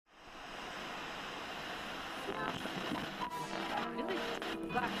Really?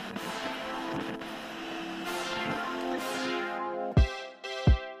 Black.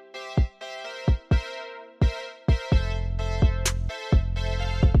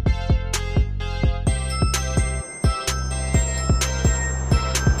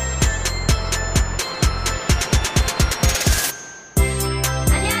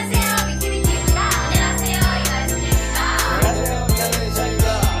 안녕하세요, 미키미키입니다. 안녕하세요, 이나연입니다. 안녕하세요, 아이입니다.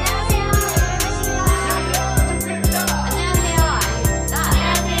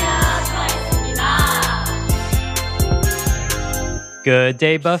 안녕하세요, 트와이스입니다. Good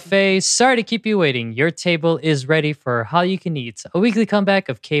day, buffet. Sorry to keep you waiting. Your table is ready for All You Can Eat, a weekly comeback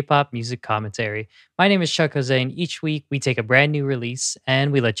of K-pop music commentary. My name is Chuck Jose, and each week we take a brand new release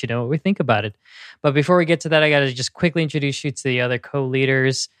and we let you know what we think about it. But before we get to that, I got to just quickly introduce you to the other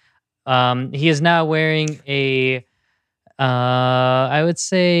co-leaders. He is now wearing a, I would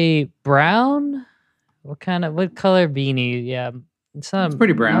say brown. What color beanie? Yeah, It's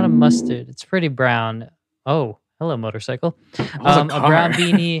pretty brown. Not a mustard. It's pretty brown. Oh, hello, motorcycle. A A brown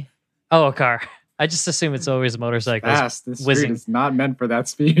beanie. Oh, a car. I just assume it's always a motorcycle. Fast. This street whizzing. is not meant for that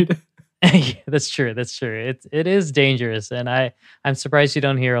speed. Yeah, that's true. It is dangerous, and I'm surprised you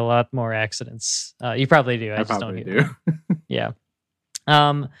don't hear a lot more accidents. You probably do. I just probably don't hear. do. Yeah.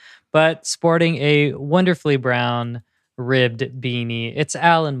 But sporting a wonderfully brown ribbed beanie, it's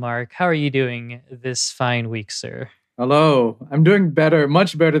Alan Mark. How are you doing this fine week, sir? Hello. I'm doing better,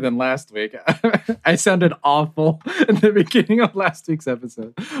 much better than last week. I sounded awful in the beginning of last week's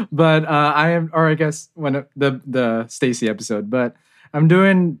episode, but I am, or I guess when the Stacy episode, but I'm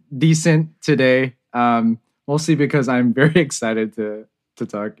doing decent today. Mostly because I'm very excited to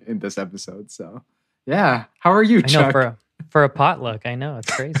talk in this episode. So yeah, how are you, I know Chuck? for a potluck. I know it's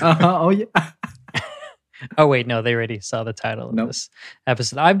crazy. Oh yeah. Oh wait, no, they already saw the title of Nope. this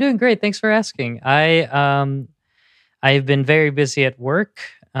episode. I'm doing great. Thanks for asking. I've been very busy at work,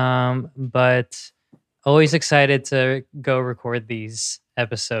 but always excited to go record these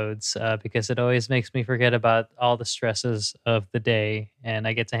episodes because it always makes me forget about all the stresses of the day, and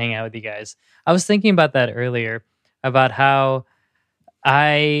I get to hang out with you guys. I was thinking about that earlier, about how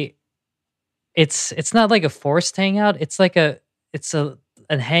it's not like a forced hangout. It's like a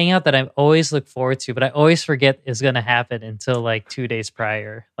hangout that I always look forward to, but I always forget is going to happen until like 2 days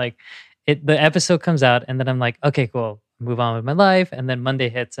prior. Like the episode comes out, and then I'm like, okay, cool, move on with my life. And then Monday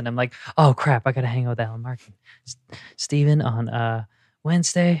hits, and I'm like, oh crap, I got to hang out with Alan Mark and Steven on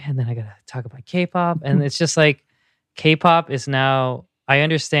Wednesday, and then I got to talk about K-pop. And it's just like K-pop is now. I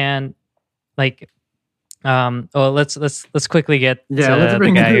understand, like. Let's quickly get Yeah, to let's the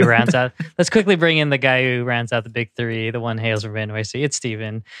bring guy in- who rounds out. Let's quickly bring in the guy who rounds out the big three. The one hails from NYC. It's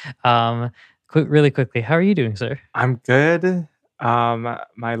Steven. Really quickly, how are you doing, sir? I'm good.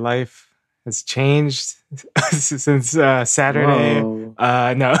 My life has changed since Saturday. Whoa.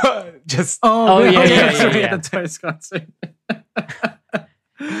 No, just Oh, yeah, okay, yeah, sorry, yeah. the Twice concert.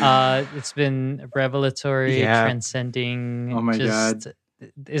 It's been revelatory, Yeah. transcending. Oh my God.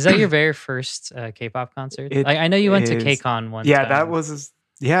 Is that your very first K-pop concert? It I know you went to is. KCON one yeah. time. That was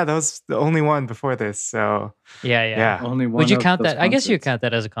the only one before this. So Yeah. Only one. Would you of count those that? I guess you concerts. count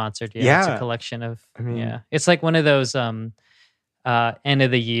that as a concert. Yeah, it's a Yeah. collection of. I mean- yeah, it's like one of those end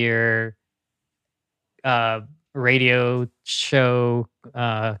of the year radio show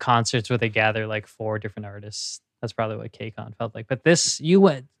concerts where they gather like 4 different artists. That's probably what KCON felt like. But this, you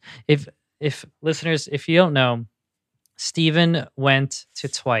went. If listeners, if you don't know, Steven went to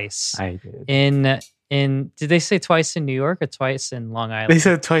twice I did. in. Did they say twice in New York or twice in Long Island? They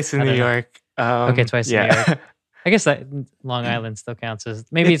said twice in I New don't know. York. Okay, twice in New yeah. York. I guess that Long Island still counts as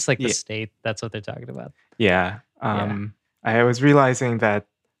maybe it's like the Yeah. state. That's what they're talking about. Yeah. I was realizing that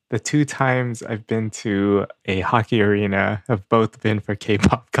the 2 times I've been to a hockey arena have both been for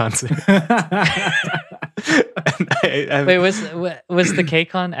K-pop concerts. And Wait, was the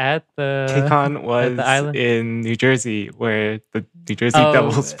KCON at the KCON was the island? in New Jersey, where the New Jersey Oh.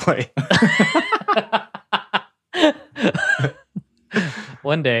 Devils play.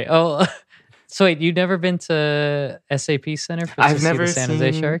 One day. Oh, so wait, you've never been to SAP Center to I've see never the San seen Jose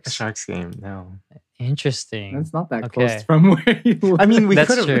a Sharks? Sharks game. No, Interesting. That's not that Okay. close from where you live. I mean we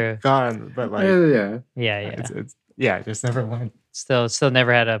That's could true. have gone, but like yeah. Yeah. yeah, just never went. Still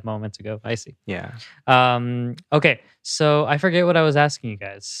never had a moment to go. I see. Yeah, Okay, so I forget what I was asking you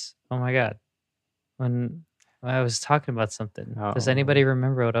guys. Oh my god, when I was talking about something. Does Oh. anybody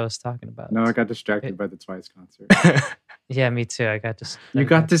remember what I was talking about? No, I got distracted by the Twice concert. Yeah, me too. I got to. You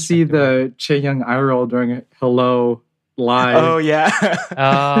got to see the Chae Young eye roll during Hello live. Oh yeah.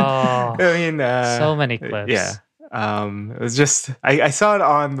 Oh, I mean, so many clips. Yeah. It was just I saw it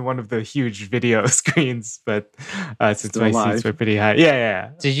on one of the huge video screens, but since Still my alive. seats were pretty high,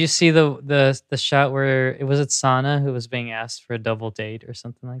 yeah. Did you see the shot where it was at Sana who was being asked for a double date or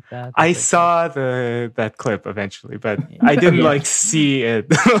something like that? I That's like- saw that clip eventually, but I didn't Yeah. like see it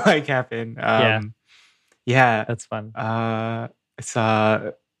like happen. Yeah. that's fun. I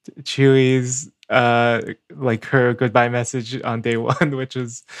saw Chewie's like her goodbye message on day one, which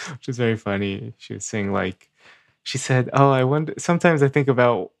was very funny. She was saying like she said, "Oh, I wonder. Sometimes I think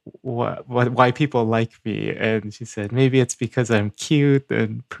about why people like me," and she said, "Maybe it's because I'm cute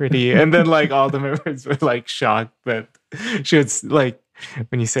and pretty." And then like all the members were like shocked that she was like,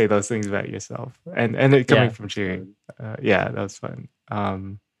 when you say those things about yourself, and it coming Yeah. from Chewie, yeah, that was fun.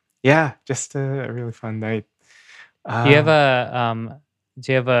 Yeah, just a really fun night. Do you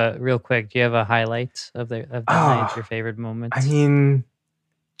have a real quick? Do you have a highlight of the night? Your favorite moment? I mean,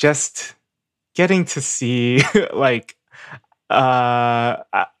 just getting to see like I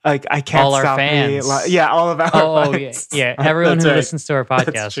can't All our stop fans. me. Like, all of our oh fans. yeah. Everyone That's who right. listens to our That's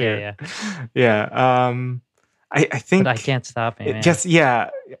podcast. true. Yeah. I think But I can't stop me, man. just I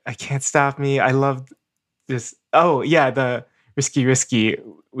can't stop me. I loved this. Oh yeah, the risky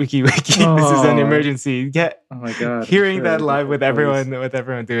wiki this is an Oh. emergency. Get Oh my god! hearing I'm that sure live it with was.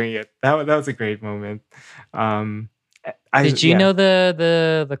 everyone doing it. That was a great moment. Did you know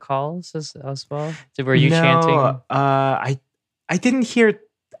the calls as well? Were you chanting? I didn't hear.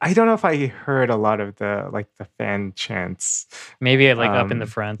 I don't know if I heard a lot of the fan chants. Maybe like up in the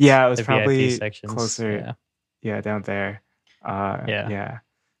front. Yeah, it was the probably VIP sections. closer. Yeah. Yeah, down there. Yeah.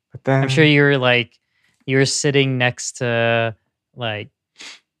 But then I'm sure you were sitting next to like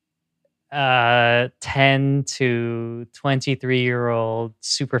 10 to 23-year-old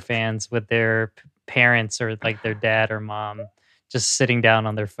super fans with their parents or like their dad or mom just sitting down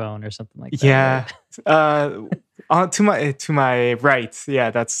on their phone or something like that. Yeah. right? To my right.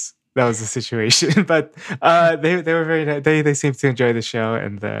 Yeah, that was the situation. But they were very nice. They seemed to enjoy the show,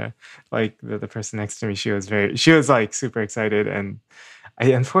 and the person next to me, she was like super excited, and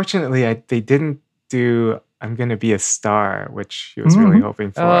unfortunately they didn't do "I'm Gonna Be a Star," which she was really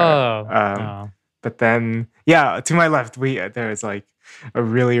hoping for. Oh. But then, to my left, there was like a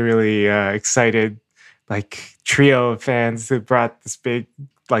really, really excited like trio of fans who brought this big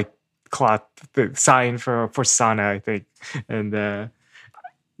like cloth the sign for Sana, I think, and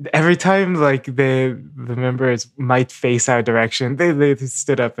every time like the members might face our direction, they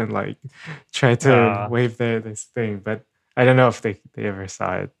stood up and like tried to wave this thing, but I don't know if they ever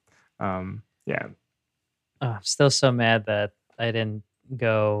saw it. Yeah. I'm still so mad that I didn't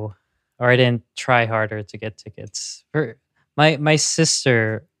go or I didn't try harder to get tickets. My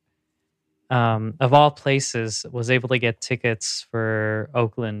sister, of all places, was able to get tickets for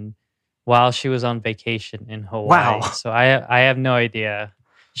Oakland while she was on vacation in Hawaii. Wow. So I have no idea.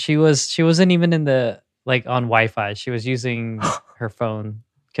 She wasn't even in the like on Wi-Fi. She was using her phone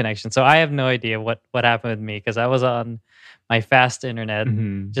connection. So I have no idea what happened with me because I was on my fast internet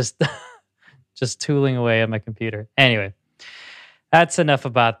just tooling away on my computer. Anyway, that's enough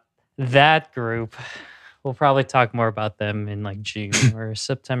about that group. We'll probably talk more about them in like June or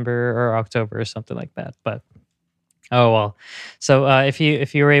September or October or something like that. But oh well. So if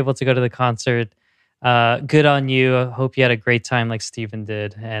you were able to go to the concert, good on you. I hope you had a great time like Steven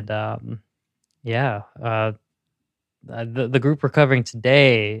did. And the group we're covering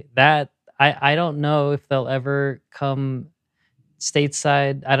today, that I don't know if they'll ever come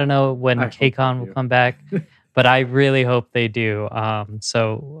stateside. I don't know when I hope KCON they will do. come back, but I really hope they do.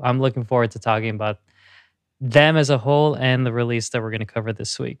 So I'm looking forward to talking about them as a whole and the release that we're going to cover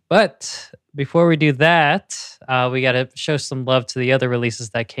this week. But before we do that, we got to show some love to the other releases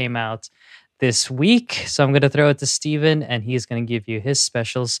that came out this week. So I'm going to throw it to Steven, and he's going to give you his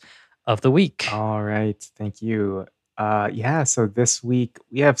specials of the week. All right. Thank you. So this week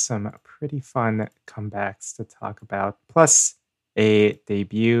we have some pretty fun comebacks to talk about, plus a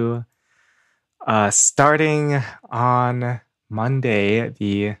debut. Starting on Monday,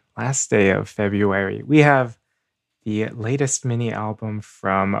 the last day of February, we have the latest mini album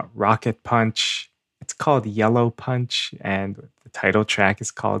from Rocket Punch. It's called Yellow Punch, and the title track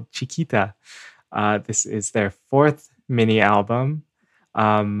is called Chiquita. This is their fourth mini album,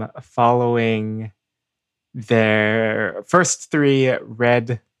 following their first three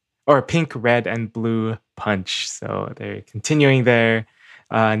pink, red, and blue punch. So they're continuing their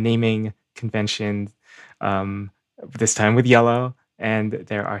naming convention, this time with yellow. And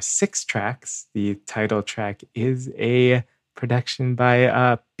there are 6 tracks. The title track is a production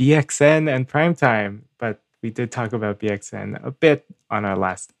by BXN and Primetime, but we did talk about BXN a bit on our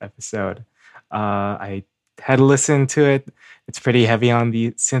last episode. I had a listen to it. It's pretty heavy on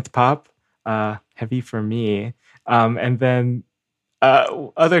the synth pop, heavy for me. And then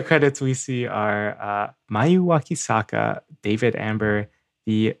other credits we see are Mayu Wakisaka, David Amber,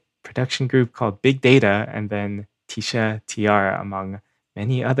 the production group called Big Data, and then Tisha Tiara, among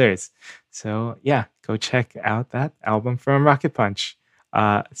many others. So yeah, go check out that album from Rocket Punch.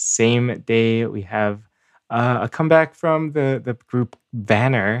 Same day, we have a comeback from the group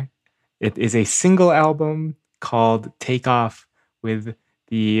Banner. It is a single album called Take Off with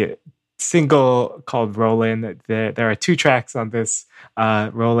the single called Rollin'. There are 2 tracks on this,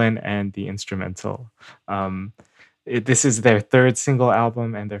 Rollin' and the instrumental. This is their 3rd single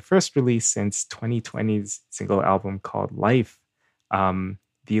album and their first release since 2020's single album called Life.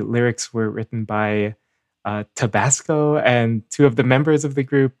 The lyrics were written by Tabasco and 2 of the members of the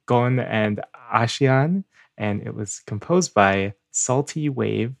group, Gon and Ashian, and it was composed by Salty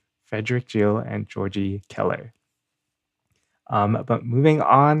Wave, Frederick Gill, and Georgie Keller. But moving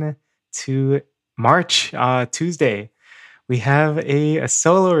on to March, Tuesday, we have a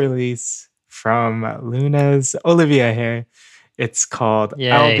solo release from Luna's Olivia here. It's called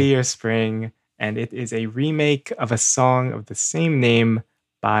Yay. I'll Be Your Spring, and it is a remake of a song of the same name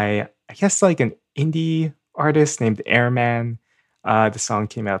by, I guess, like an indie artist named Airman. The song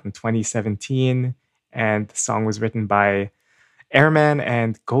came out in 2017, and the song was written by Airman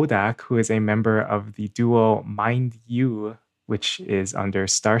and Godak, who is a member of the duo Mind You, which is under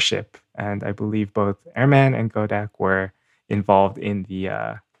Starship. And I believe both Airman and Godak were involved in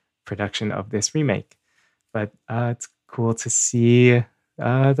the production of this remake. But it's cool to see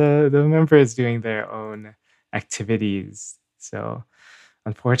the members doing their own activities. So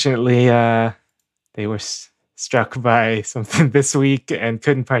unfortunately, they were struck by something this week and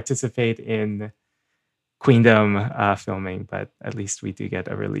couldn't participate in Queendom filming, but at least we do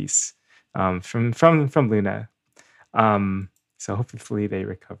get a release from Luna. So hopefully they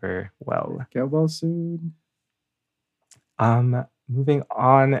recover well. Get well soon. Moving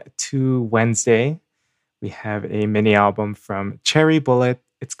on to Wednesday, we have a mini album from Cherry Bullet.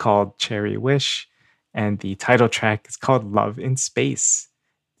 It's called Cherry Wish, and the title track is called Love in Space.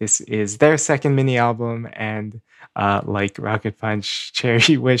 This is their second mini album, and like Rocket Punch,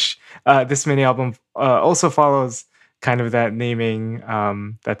 Cherry Wish, this mini album also follows kind of that naming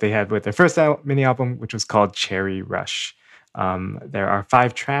that they had with their first mini album, which was called Cherry Rush. There are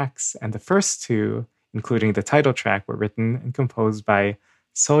 5 tracks, and the first 2, including the title track, were written and composed by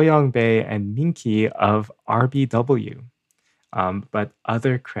Soyoung Bae and Minky of RBW. But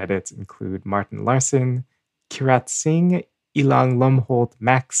other credits include Martin Larson, Kirat Singh, Ilang Lumholt,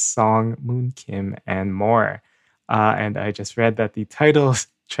 Max Song, Moon Kim, and more. And I just read that the title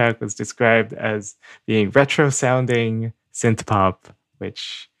track was described as being retro-sounding synth pop,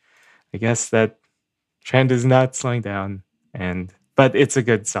 which I guess that trend is not slowing down. But it's a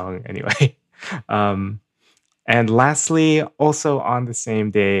good song anyway. And lastly, also on the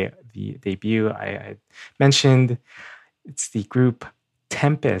same day, the debut I mentioned, it's the group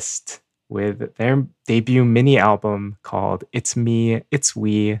Tempest with their debut mini album called It's Me, It's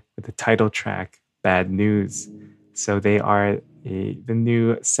We, with the title track Bad News. So they are the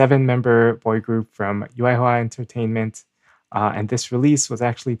new 7-member boy group from Yuehua Entertainment. And this release was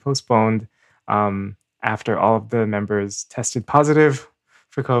actually postponed after all of the members tested positive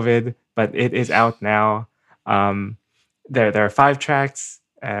for COVID, but it is out now. There are 5 tracks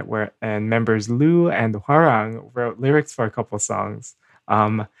and members Lu and Hwarang wrote lyrics for a couple songs.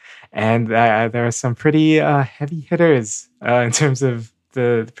 And there are some pretty heavy hitters in terms of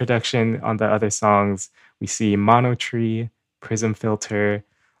the production on the other songs. We see Mono Tree, Prism Filter,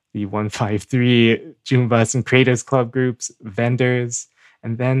 the 153 Jumbas and Creators Club groups, Vendors,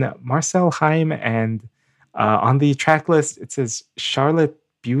 and then Marcel Haim. And on the track list, it says Charlotte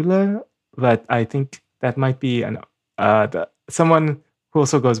Bueller, but I think that might be someone who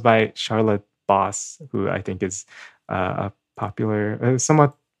also goes by Charlotte Boss, who I think is a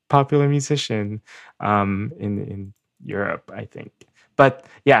somewhat popular musician in Europe, I think. But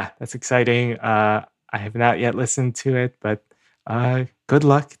yeah, that's exciting. I have not yet listened to it, but good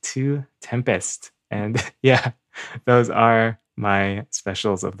luck to Tempest. And yeah, those are my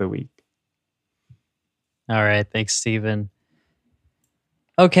specials of the week. All right, thanks, Steven.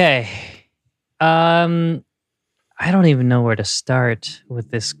 Okay. I don't even know where to start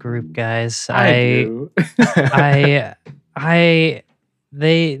with this group, guys. I do.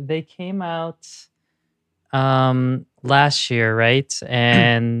 They came out last year, right?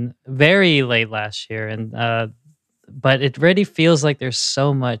 And very late last year, and but it really feels like there's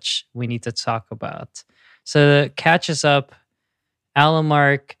so much we need to talk about. So to catch us up,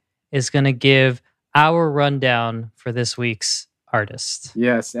 Alamark is going to give our rundown for this week's artist.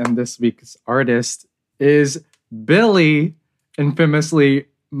 Yes, and this week's artist is Billlie, infamously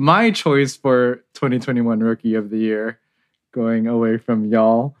my choice for 2021 Rookie of the Year, going away from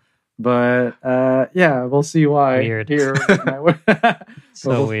y'all. But yeah, we'll see why. Weird. Here, So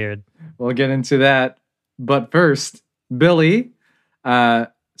Well, weird. we'll get into that. But first, Billlie,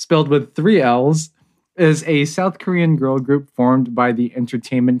 spelled with 3 L's, is a South Korean girl group formed by the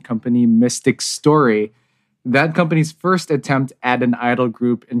entertainment company Mystic Story. That company's first attempt at an idol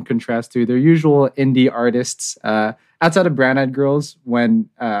group, in contrast to their usual indie artists, outside of Brown Eyed Girls,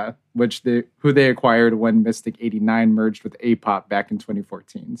 who they acquired when Mystic 89 merged with A-pop back in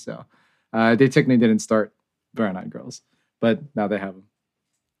 2014. So they technically didn't start Brown Eyed Girls, but now they have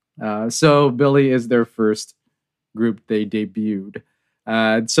them. So Billlie is their first group they debuted.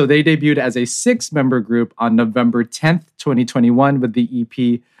 So they debuted as a 6-member group on November 10th, 2021 with the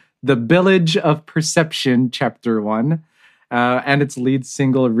EP The Village of Perception, Chapter 1, and its lead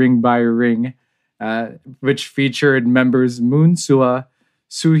single Ring by Ring, which featured members Moon Sua,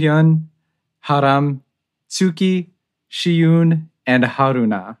 Soohyun, Haram, Tsuki, Shiyun, and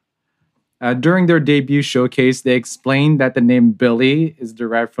Haruna. During their debut showcase, they explained that the name Billlie is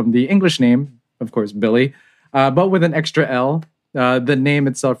derived from the English name, of course, Billy, but with an extra L. The name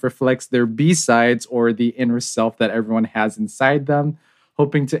itself reflects their B-sides, or the inner self that everyone has inside them,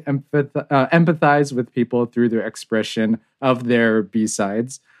 hoping to empathize with people through their expression of their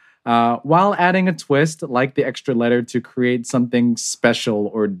B-sides, while adding a twist like the extra letter to create something special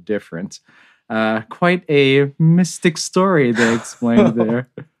or different. Quite a mystic story they explained there.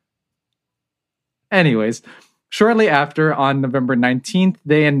 Anyways, shortly after, on November 19th,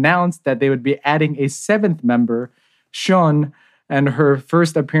 they announced that they would be adding a 7th member, Sean, and her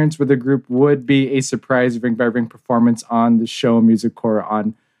first appearance with the group would be a surprise ring by ring performance on the show Music Core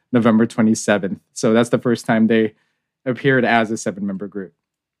on November 27th. So that's the first time they appeared as a 7-member group.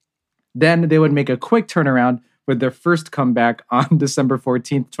 Then they would make a quick turnaround with their first comeback on December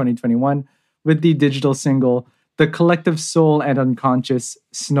 14th, 2021, with the digital single The Collective Soul and Unconscious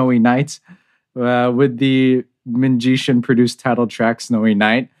Snowy Night, with the Minjishin produced title track Snowy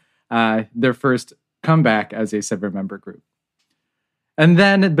Night, their first comeback as a 7-member group. And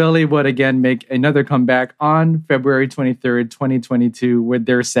then Billlie would again make another comeback on February 23rd, 2022, with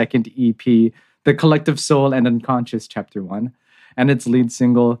their second EP, The Collective Soul and Unconscious Chapter 1, and its lead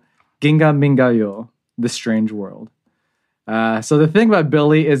single, Ginga Minga Yo, The Strange World. So the thing about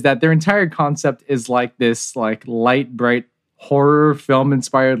Billlie is that their entire concept is like this light, bright horror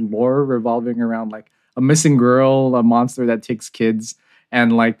film-inspired lore revolving around like a missing girl, a monster that takes kids,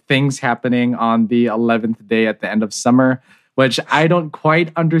 and like things happening on the 11th day at the end of summer, which I don't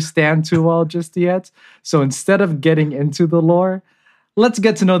quite understand too well just yet. So instead of getting into the lore, let's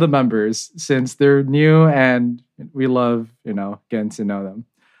get to know the members, since they're new and we love, getting to know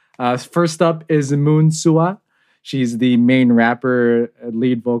them. First up is Moon Sua. She's the main rapper,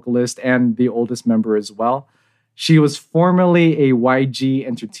 lead vocalist, and the oldest member as well. She was formerly a YG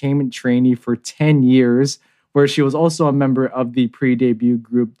Entertainment trainee for 10 years, where she was also a member of the pre-debut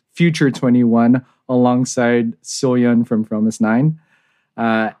group Future 21, alongside Soyeon from Promise 9.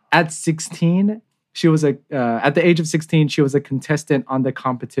 At 16, she was at the age of 16, she was a contestant on the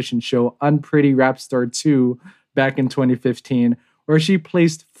competition show Unpretty Rap Star 2 back in 2015, where she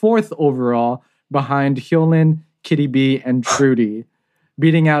placed 4th overall behind Hyolyn, Kitty B, and Trudy,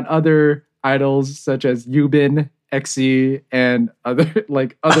 beating out other idols such as Yubin, Exy, and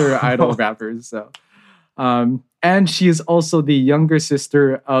other idol rappers. So, and she is also the younger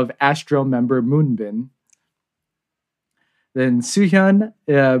sister of Astro member Moonbin. Then Soohyun,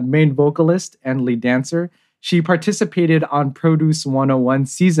 main vocalist and lead dancer, she participated on Produce 101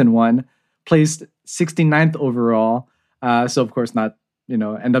 Season 1, placed 69th overall. So of course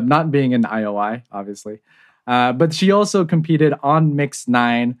end up not being in IOI, obviously. But she also competed on Mix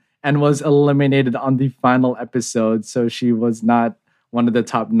 9 and was eliminated on the final episode. So she was not one of the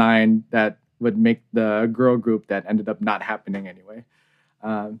top 9 that would make the girl group that ended up not happening anyway.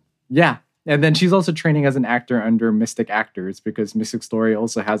 And then she's also training as an actor under Mystic Actors, because Mystic Story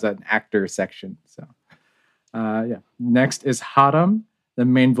also has an actor section. So next is Haram, the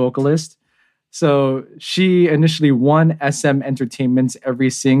main vocalist. So she initially won SM Entertainment's Every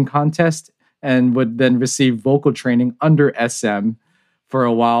Sing contest and would then receive vocal training under SM for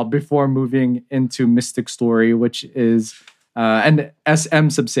a while before moving into Mystic Story, which is an SM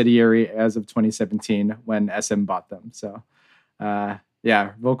subsidiary as of 2017 when SM bought them. So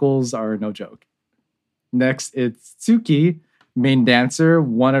vocals are no joke. Next, it's Tsuki, main dancer,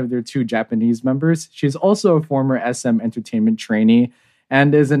 one of their 2 Japanese members. She's also a former SM Entertainment trainee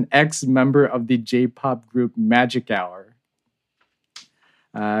and is an ex-member of the J-pop group Magic Hour.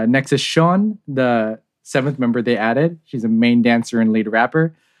 Next is Sean, the seventh member they added. She's a main dancer and lead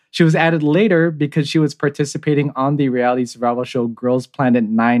rapper. She was added later because she was participating on the reality survival show Girls Planet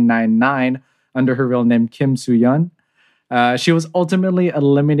 999 under her real name Kim Soo-yeon. She was ultimately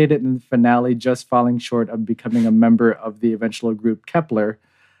eliminated in the finale, just falling short of becoming a member of the eventual group Kepler.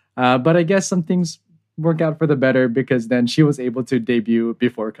 But I guess some things work out for the better because then she was able to debut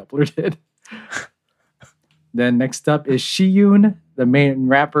before Kepler did. Then next up is Shiyun, the main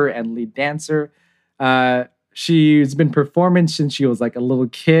rapper and lead dancer. She's been performing since she was like a little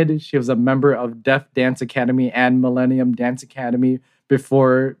kid. She was a member of Def Dance Academy and Millennium Dance Academy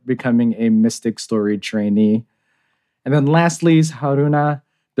before becoming a Mystic Story trainee. And then lastly is Haruna,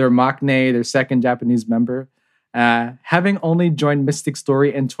 their maknae, their second Japanese member. Having only joined Mystic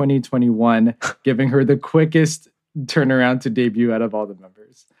Story in 2021, giving her the quickest turnaround to debut out of all the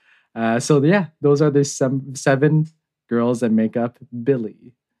members. So yeah, those are the seven girls that make up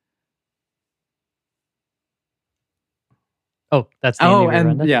Billlie. Oh, that's the Oh, end of your and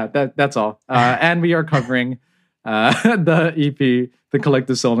rundown? yeah, that's all. And we are covering the EP, The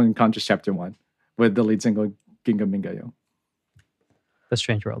Collective Soul and Conscious Chapter 1, with the lead single Ginga Mingayo, The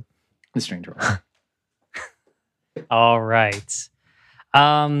Strange World. The Strange World. All right.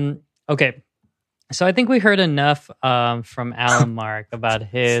 Okay. So I think we heard enough from Alan Mark about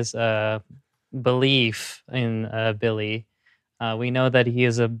his belief in Billlie. We know that he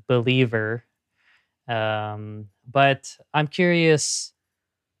is a believer. But I'm curious,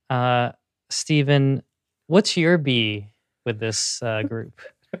 Stephen, what's your B with this group?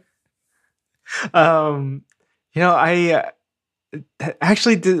 I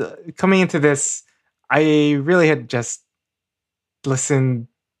actually did, coming into this, I really had just listened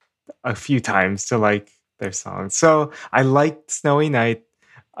a few times to like their songs. So I liked Snowy Night,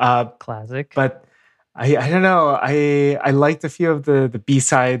 Classic. but I don't know. I liked a few of the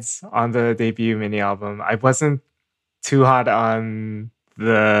B-sides on the debut mini album. I wasn't too hot on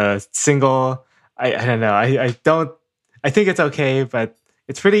the single. I don't know. I think it's okay, but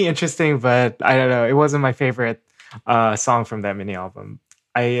it's pretty interesting, but I don't know. It wasn't my favorite song from that mini album.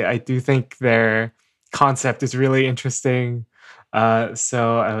 I do think their concept is really interesting.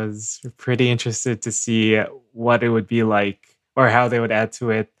 So I was pretty interested to see what it would be like or how they would add to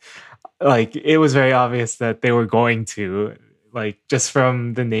it. Like, it was very obvious that they were going to, like, just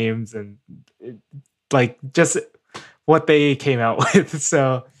from the names and like just what they came out with.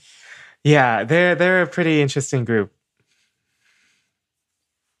 So yeah, they're a pretty interesting group.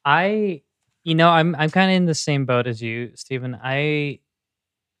 I'm kind of in the same boat as you, Stephen. I'm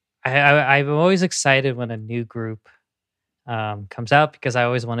always excited when a new group comes out because I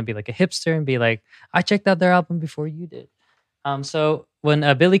always want to be like a hipster and be like, I checked out their album before you did. So when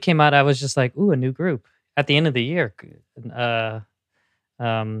Billlie came out, I was just like, ooh, a new group at the end of the year. At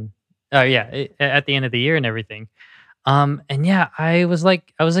the end of the year and everything. And yeah, I was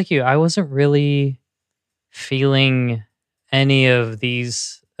like you. I wasn't really feeling any of the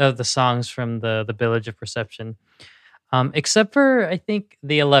songs from the Village of Perception. Except for I think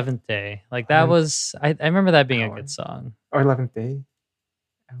the 11th Day. Like that was I remember that being a good song. Or 11th Day.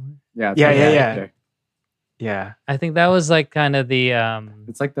 Yeah, Yeah. Yeah. I think that was like kind of the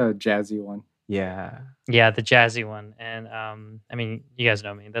It's like the jazzy one. Yeah. the jazzy one. And I mean, you guys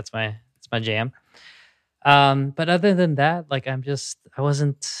know me. That's my jam. But other than that, like I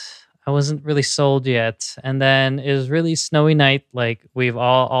wasn't really sold yet. And then it was really Snowy Night, like we've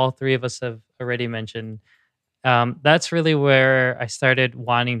all three of us have already mentioned. That's really where I started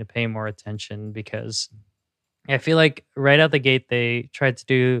wanting to pay more attention because I feel like right out the gate they tried to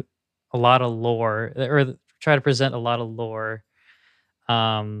do a lot of lore or try to present a lot of lore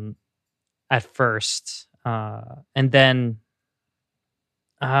at first. And then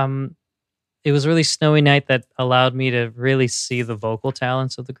it was really Snowy Night that allowed me to really see the vocal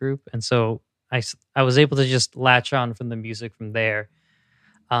talents of the group. And so I was able to just latch on from the music from there.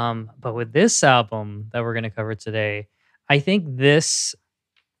 But with this album that we're going to cover today, I think this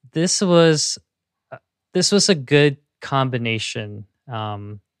was a good combination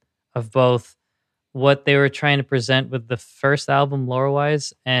of both what they were trying to present with the first album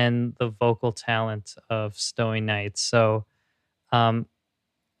lore-wise and the vocal talent of Snowy Night. So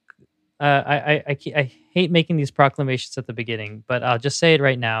I hate making these proclamations at the beginning, but I'll just say it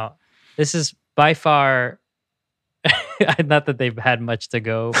right now. This is by far, not that they've had much to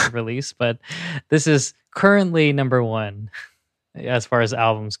go for release, but this is currently number one as far as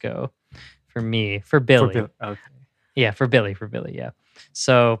albums go for me, for Billlie. Okay. Yeah, for Billlie, yeah.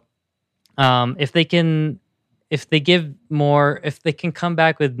 So if they can if they give more, if they can come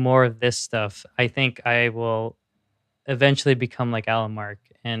back with more of this stuff, I think I will eventually become like Alan Mark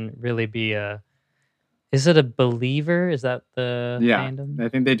and really be a. Is it a believer? Is that the Yeah, fandom? I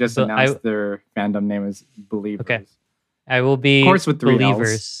think they just But announced their fandom name is Believers. Okay. I will be Of course, with 3 Ls.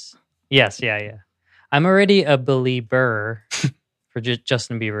 believers. Yes, yeah. I'm already a believer for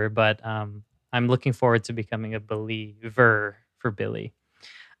Justin Bieber, but I'm looking forward to becoming a believer for Billie.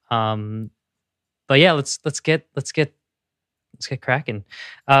 But yeah, let's get cracking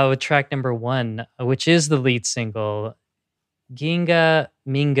with track number 1, which is the lead single, Ginga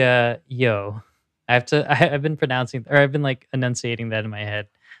Minga Yo. I've been pronouncing, or I've been like enunciating that in my head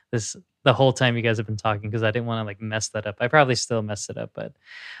the whole time you guys have been talking, because I didn't want to like mess that up. I probably still messed it up, but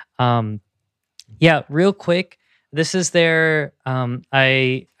yeah, real quick. This is their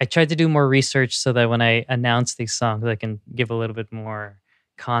I tried to do more research so that when I announce these songs I can give a little bit more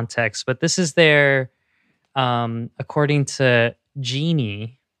context. But this is their according to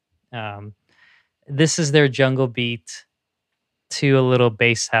Genie, this is their jungle beat to a little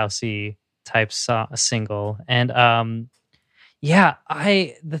bass housey type single. And yeah,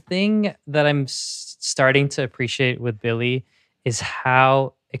 the thing that I'm starting to appreciate with Billie is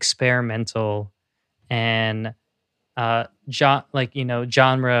how experimental and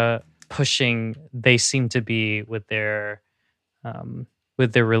genre pushing they seem to be with their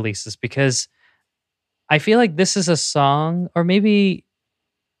releases, because I feel like this is a song, or maybe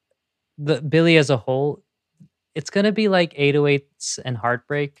the Billie as a whole, it's gonna be like 808s and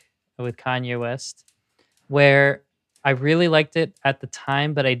Heartbreak with Kanye West, where I really liked it at the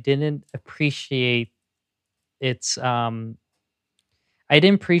time, but I didn't appreciate its I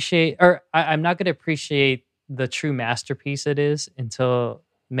didn't appreciate, or I'm not gonna appreciate the true masterpiece it is until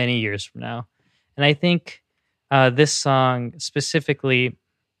many years from now. And I think this song specifically,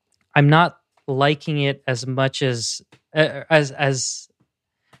 I'm not liking it as much as okay,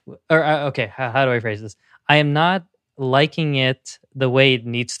 how do I phrase this? I am not liking it the way it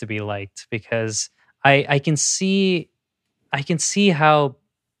needs to be liked, because I can see how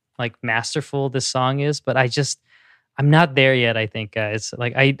like masterful this song is, but I'm not there yet. I think, guys,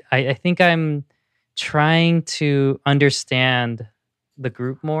 like I think I'm trying to understand the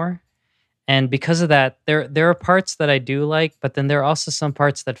group more, and because of that, there are parts that I do like, but then there are also some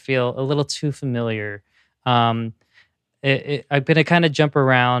parts that feel a little too familiar. I'm gonna kind of jump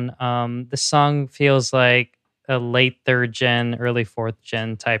around. The song feels like a late 3rd gen, early 4th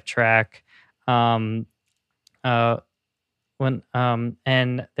gen type track. Um, and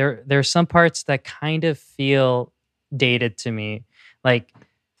there are some parts that kind of feel dated to me, like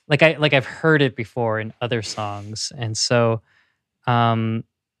I've heard it before in other songs, and so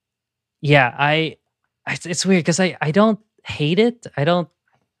yeah, it's weird because I don't hate it. I don't.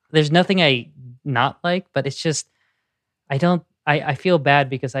 There's nothing I not like, but it's just I don't. I feel bad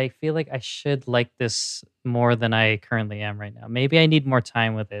because I feel like I should like this more than I currently am right now. Maybe I need more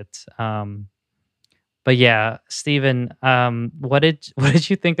time with it. But yeah, Steven, what did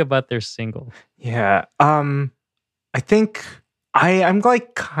you think about their single? Yeah. I think I'm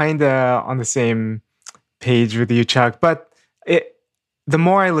like kind of on the same page with you, Chuck, but the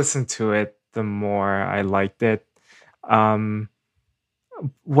more I listened to it, the more I liked it.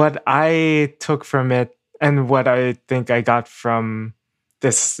 What I took from it, and what I think I got from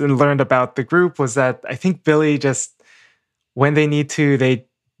this and learned about the group, was that I think Billie just, when they need to, they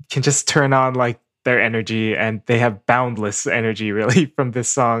can just turn on like their energy, and they have boundless energy really from this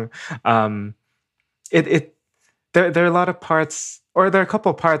song. There are a lot of parts, or there are a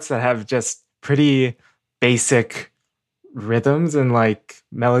couple parts that have just pretty basic rhythms and like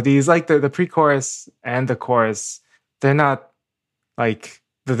melodies, like the pre-chorus and the chorus. They're not like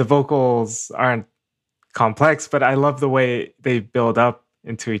the vocals aren't complex, but I love the way they build up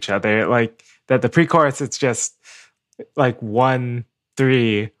into each other. Like that the pre-chorus, it's just like 1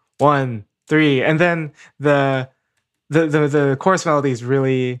 3 1 3, and then the chorus melody is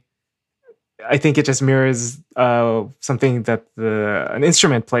really, I think it just mirrors something that an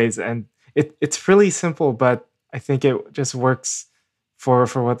instrument plays, and it's really simple, but I think it just works for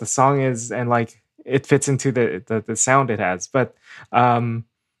what the song is, and like it fits into the sound it has. But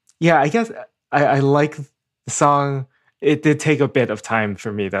yeah, I guess I like the song. It did take a bit of time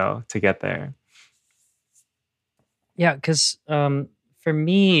for me though to get there. Yeah, because for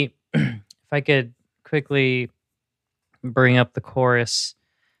me, if I could quickly bring up the chorus,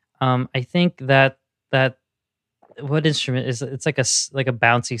 I think that what instrument is it's like a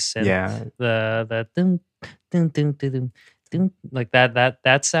bouncy synth. Yeah. The dum, dum, dum, dum, dum, dum, like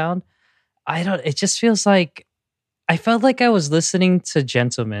that sound. I don't. It just feels like I felt like I was listening to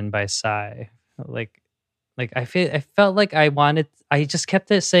 "Gentleman" by Psy, like Like I felt like I just kept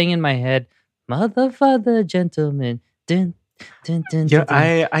it saying in my head, "Mother, father, gentleman." Dun, dun, dun, Yeah, dun,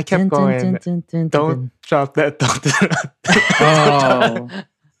 dun, I kept dun, dun, going. dun, dun, dun, dun, Don't dun. drop that. Don't. Oh,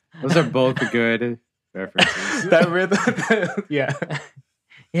 those are both good references. That rhythm. Yeah.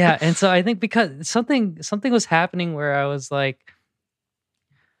 Yeah, and so I think because something was happening where I was like,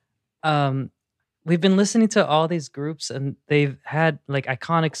 um, we've been listening to all these groups and they've had like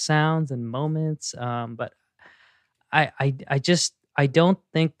iconic sounds and moments, but I don't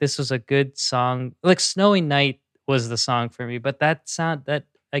think this was a good song. Like Snowy Night was the song for me, but that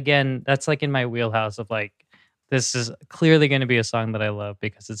again, that's like in my wheelhouse of like this is clearly going to be a song that I love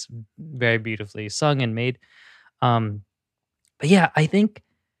because it's very beautifully sung and made. Um, but yeah, I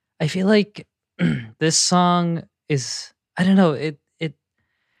feel like this song is I don't know it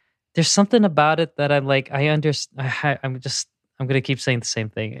there's something about it that I'm like I understand. I'm gonna keep saying the same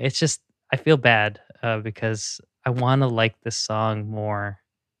thing. It's just I feel bad because I want to like this song more.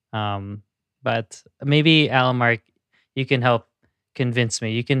 Um, but maybe Alan Mark, you can help convince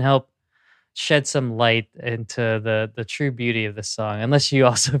me. You can help shed some light into the true beauty of the song, unless you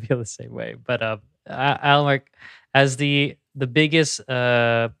also feel the same way. But Alan Mark, as the biggest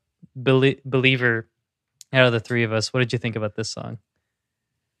believer out of the three of us, what did you think about this song?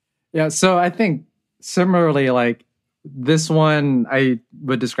 Yeah, so I think similarly, like this one, I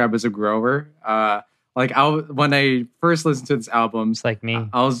would describe as a grower. Like when I first listened to this album, It's like me.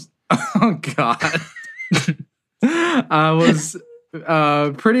 I was oh god, I was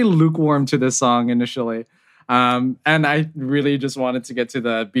pretty lukewarm to this song initially, and I really just wanted to get to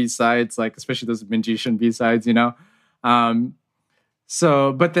the B sides, like especially those Minjishan B sides, you know. Um,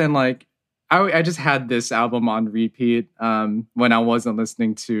 so, but then like I just had this album on repeat when I wasn't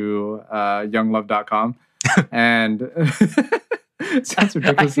listening to younglove.com. And it sounds I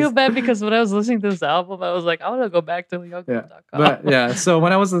ridiculous. feel bad because when I was listening to this album, I was like, I want to go back to Yeah. younglove.com. But yeah, so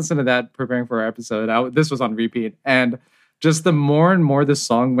when I was listening to that preparing for our episode, this was on repeat. And just the more and more this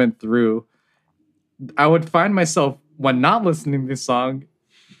song went through, I would find myself when not listening to this song,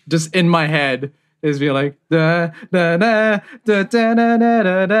 just in my head, is be like da da da da da da da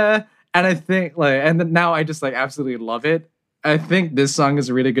da da. And I think like, and then now I just like absolutely love it. I think this song is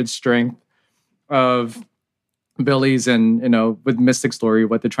a really good strength of Billie's, and you know, with Mystic Story,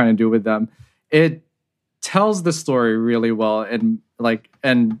 what they're trying to do with them. It tells the story really well, and like,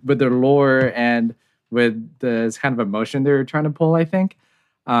 and with their lore and with the kind of emotion they're trying to pull. I think,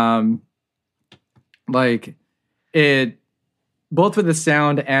 like it both with the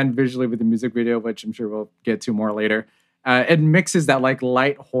sound and visually with the music video, which I'm sure we'll get to more later. It mixes that like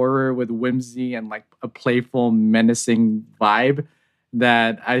light horror with whimsy and like a playful, menacing vibe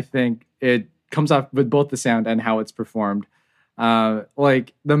that I think it comes off with both the sound and how it's performed.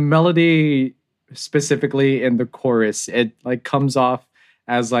 Like the melody specifically in the chorus, it like comes off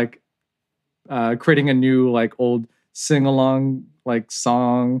as like creating a new like old sing-along like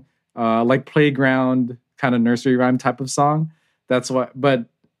song, like playground kind of nursery rhyme type of song. That's what, but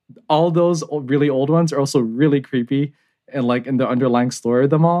all those really old ones are also really creepy and like in the underlying story of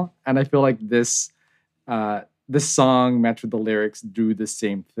them all. And I feel like this song matched with the lyrics do the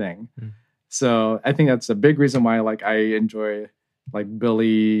same thing. Mm. So I think that's a big reason why like I enjoy like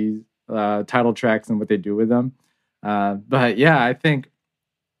Billie title tracks and what they do with them. But yeah, I think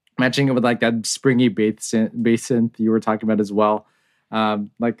matching it with like that springy bass synth you were talking about as well,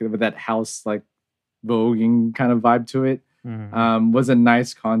 like with that house like voguing kind of vibe to it. Mm-hmm. Was a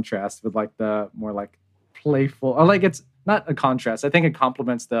nice contrast with like the more like playful, or like it's not a contrast. I think it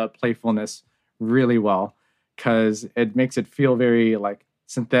complements the playfulness really well because it makes it feel very like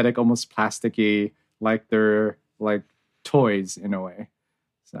synthetic, almost plasticky, like they're like toys in a way.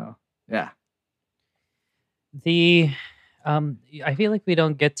 So yeah. I feel like we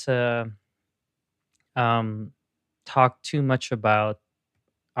don't get to talk too much about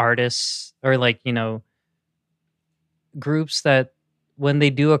artists or like, you know, groups that when they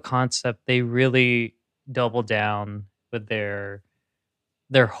do a concept they really double down with their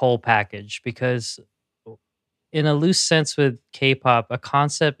whole package, because in a loose sense with K-pop a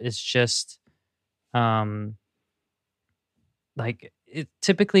concept is just like it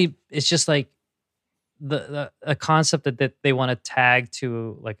typically it's just like a concept that they want to tag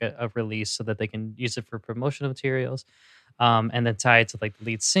to like a release so that they can use it for promotional materials, and then tie it to like the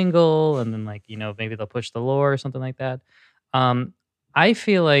lead single, and then like, you know, maybe they'll push the lore or something like that. I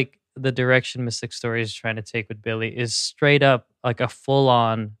feel like the direction Mystic Story is trying to take with Billlie is straight up like a full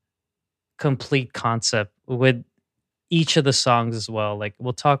on complete concept with each of the songs as well. Like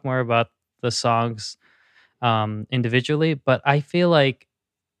we'll talk more about the songs individually, but I feel like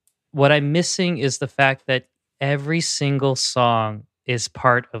what I'm missing is the fact that every single song is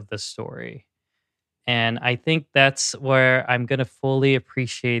part of the story. And I think that's where I'm going to fully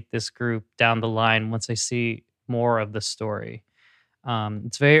appreciate this group down the line once I see more of the story.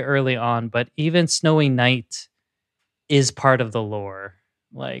 It's very early on, but even Snowy Night is part of the lore.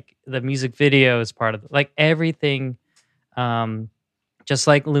 Like the music video is part of like everything, um, just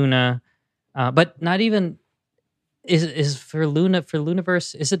like Luna, but not even is for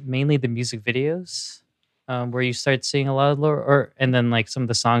Lunaverse. Is it mainly the music videos where you start seeing a lot of lore, or and then like some of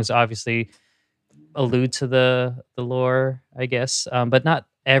the songs obviously allude to the lore, I guess, but not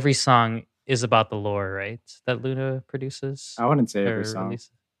every song is about the lore, right? That Luna produces I wouldn't say every or song.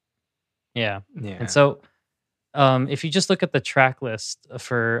 releases. Yeah, Yeah. and so if you just look at the track list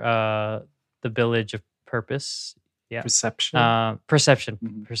for the Village of Purpose, yeah, Perception. Perception,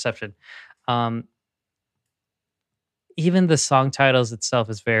 Mhm. Perception. Um, even the song titles itself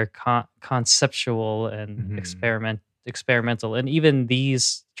is very conceptual and Mhm. experimental, and even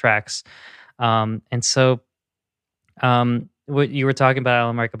these tracks. And so, what you were talking about,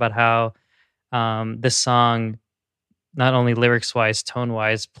 Alan Mark, about how this song, not only lyrics wise, tone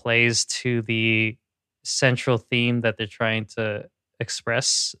wise, plays to the central theme that they're trying to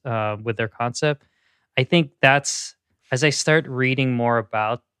express with their concept. I think that's as I start reading more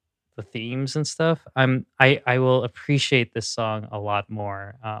about the themes and stuff, I will appreciate this song a lot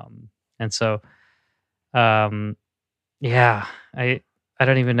more. And so, um, yeah, I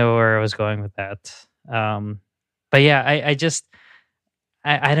don't even know where I was going with that. But yeah, I just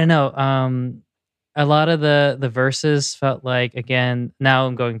I don't know. A lot of the verses felt like, again, now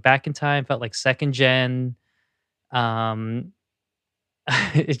I'm going back in time, felt like second gen. Um,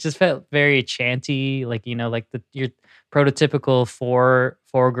 it just felt very chanty, like like your prototypical four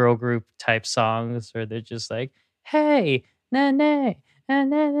girl group type songs, where they're just like, "Hey, na na, na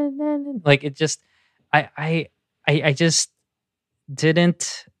na na na," na." Like it just, I I I just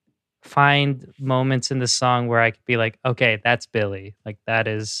didn't find moments in the song where I could be like, okay, that's Billy. Like that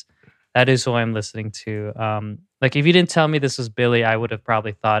is who I'm listening to. Like if you didn't tell me this was Billy, I would have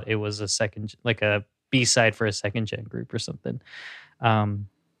probably thought it was a like a B side for a second gen group or something. Um,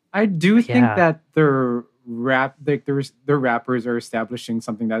 I do but think yeah, that their rappers are establishing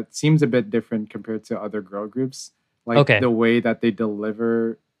something that seems a bit different compared to other girl groups. Like okay, the way that they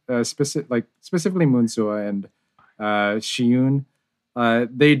deliver, specifically Moonsua and Shiyun.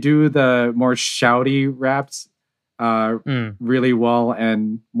 They do the more shouty raps uh, mm, really well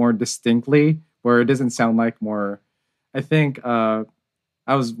and more distinctly, where it doesn't sound like more. I think I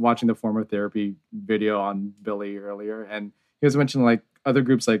was watching the form of therapy video on Billy earlier, and he was mentioning like other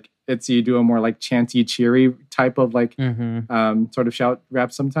groups like ITZY do a more like chanty, cheery type of like mm-hmm, sort of shout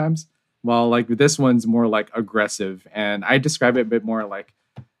rap sometimes, while like this one's more like aggressive. And I describe it a bit more like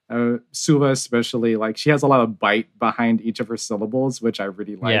Suva, especially like she has a lot of bite behind each of her syllables, which I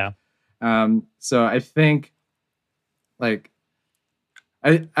really like. yeah, So I think like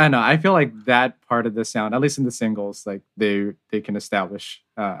I don't know. I feel like that part of the sound, at least in the singles, like they can establish.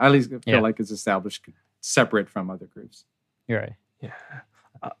 At least feel yeah, like it's established separate from other groups. you're right. Yeah.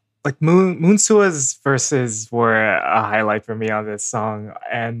 Like Moonsua's verses were a highlight for me on this song.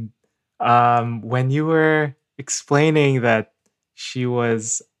 And when you were explaining that she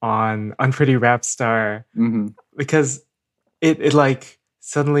was on Unpretty Rap Star, Mm-hmm. because it like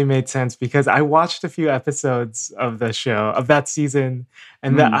suddenly made sense because I watched a few episodes of the show of that season,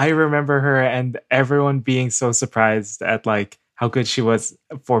 and that Mm. I remember her and everyone being so surprised at like how good she was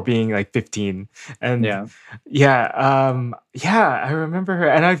for being like 15. And Yeah. yeah, I remember her,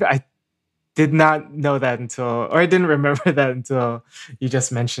 and I did not know that until, or I didn't remember that until you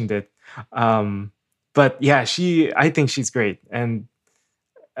just mentioned it. um but yeah, I think she's great. And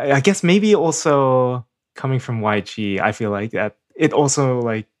I guess maybe also coming from YG, I feel like that it also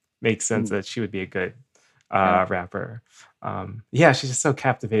like makes sense Mm. that she would be a good Yeah. rapper. Yeah, she's just so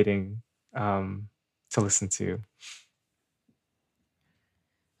captivating to listen to.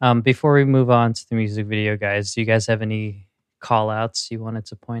 Before we move on to the music video, guys, do you guys have any call outs you wanted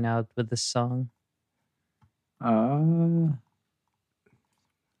to point out with this song?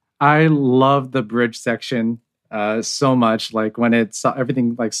 I love the bridge section so much. Like when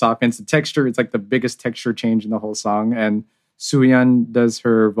everything like softens the texture, it's like the biggest texture change in the whole song. And Suyeon does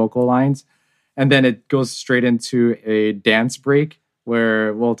her vocal lines, and then it goes straight into a dance break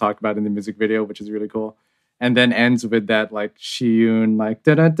where we'll talk about in the music video, which is really cool. And then ends with that like Shiyun like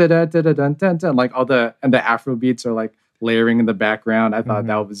da da da da da da da da, like all the Afro beats are like layering in the background. I thought Mhm.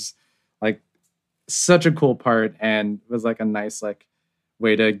 that was like such a cool part and was like a nice like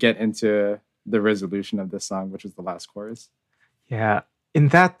way to get into the resolution of this song, which was the last chorus. Yeah, in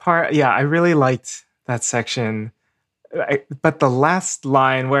that part, yeah, I really liked that section. But the last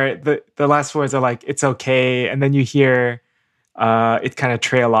line where the last words are like "it's okay," and then you hear it kind of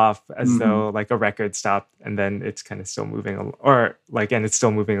trail off as though like a record stopped, and then it's kind of still moving, and it's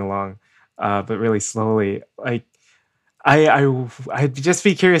still moving along, but really slowly. Like I'd just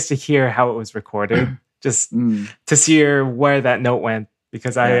be curious to hear how it was recorded, just to see where that note went,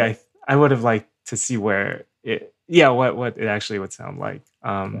 because I would have liked to see where what it actually would sound like.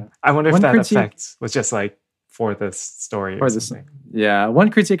 I wonder if One that critique- effect was just like for this story or something. Yeah,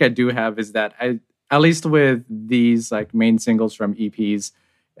 one critique I do have is that at least with these like main singles from EPs,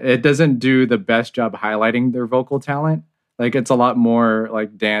 it doesn't do the best job highlighting their vocal talent. Like it's a lot more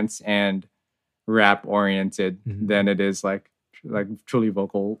like dance and rap oriented than it is like truly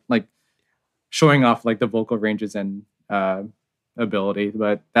vocal, like showing off like the vocal ranges and ability.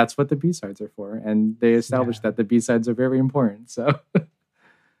 But that's what the B-sides are for, and they established that the B-sides are very important. So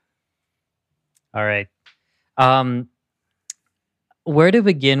All right. Where to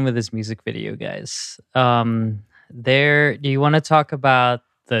begin with this music video, guys? Do you want to talk about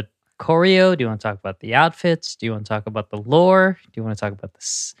the choreo? Do you want to talk about the outfits? Do you want to talk about the lore? Do you want to talk about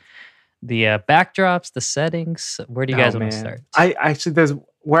the backdrops, the settings? Where do you guys want to start? I actually, there's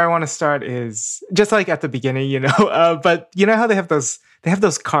where I want to start is just like at the beginning, you know. But you know how they have those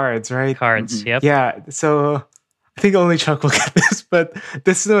cards, right? Cards. Yep. Yeah. So I think only Chuck will get this, but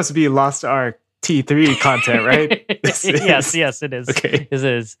this must be Lost Ark T3 content, right? Yes, it is. Okay. This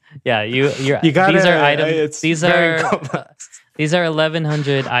is. Yeah, you gotta, these are items. it's These very are complex. these are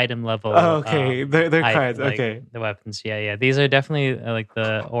 1100 item level. Oh, okay. They're cards. like, Okay. The weapons. Yeah. These are definitely like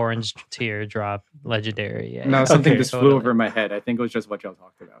the orange teardrop legendary. Yeah. no, something Okay. just flew over my head. I think it was just what y'all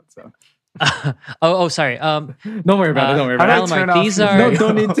talked about. So Sorry. don't worry about it. Don't worry how about do I it. turn Alamar, off these this? are No,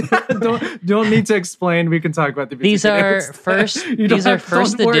 don't need to don't need to explain. We can talk about the music these are videos. first You don't these are have- don't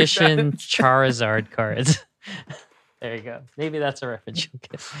first worry edition about it. Charizard cards. There you go. Maybe that's a reference you'll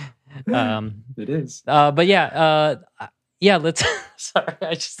get. It is. But yeah, let's. Sorry,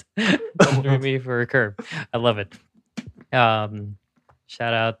 I just threw me for a curve. I love it.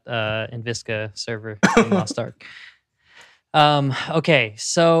 Shout out Invisca server in Lost Ark. Okay,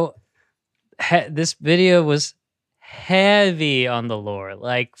 so this video was heavy on the lore,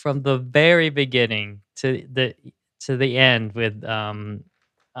 like from the very beginning to the end with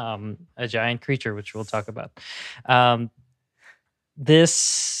a giant creature, which we'll talk about.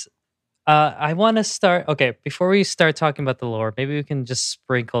 This I want to start. Okay, before we start talking about the lore, maybe we can just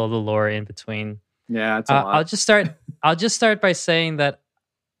sprinkle the lore in between. Yeah, it's a lot. I'll just start by saying that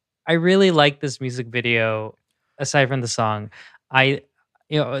I really like this music video. Aside from the song, I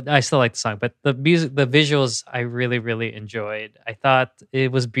still like the song, but the music, the visuals, I really, really enjoyed. I thought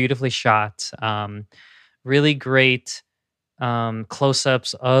it was beautifully shot. Really great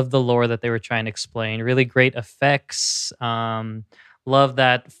close-ups of the lore that they were trying to explain. Really great effects. Love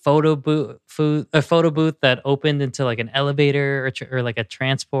that photo booth that opened into like an elevator or like a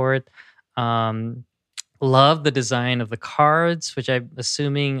transport. Love the design of the cards, which I'm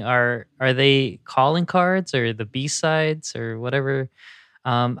assuming are they calling cards or the B-sides or whatever.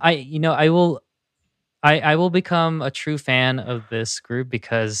 I will become a true fan of this group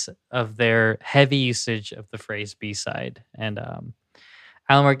because of their heavy usage of the phrase B-side. And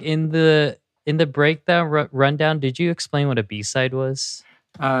Alan, in the breakdown rundown, did you explain what a B-side was?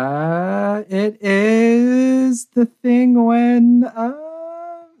 It is the thing when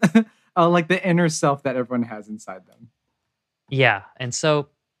like the inner self that everyone has inside them. Yeah, and so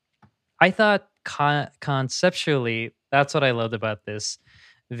I thought conceptually that's what I loved about this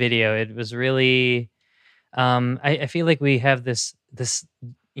video. It was really, I feel like we have this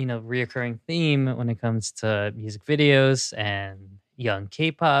reoccurring theme when it comes to music videos and young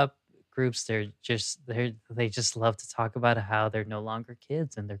K-pop groups. They just love to talk about how they're no longer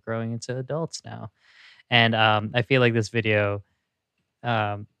kids and they're growing into adults now. And I feel like this video,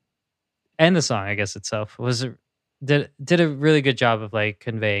 and the song, I guess itself, did a really good job of like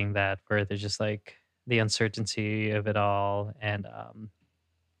conveying that, where there's just like the uncertainty of it all, and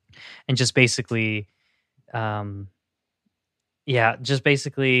just basically, just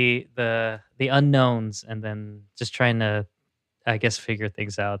basically the unknowns, and then just trying to, I guess, figure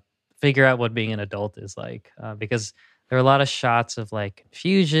out what being an adult is like, because there are a lot of shots of like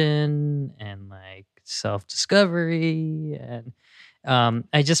confusion and like self-discovery, and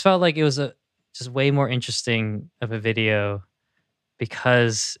I just felt like it was just way more interesting of a video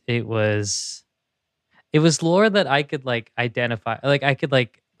because it was lore that I could like identify, like I could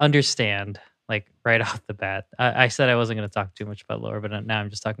like understand like right off the bat. I said I wasn't going to talk too much about lore, but now I'm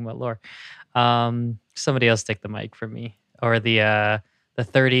just talking about lore. Somebody else take the mic from me, or the the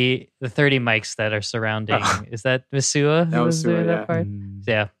 30 mics that are surrounding. Oh. Is that Misua? That who was doing Sua, that yeah. part?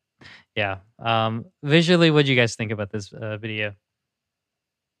 Mm. Yeah. Visually, what do you guys think about this video?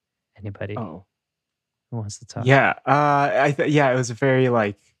 Anybody Oh. who wants to talk? Yeah. It was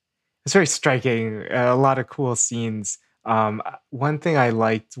it's very striking. A lot of cool scenes. One thing I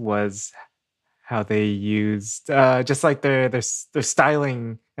liked was how they used just like their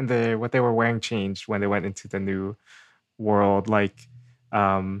styling and what they were wearing changed when they went into the new world. Like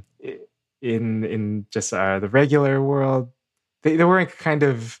in just the regular world, they wearing kind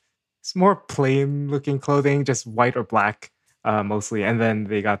of more plain looking clothing, just white or black mostly, and then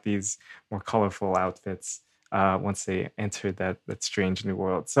they got these more colorful outfits once they entered that strange new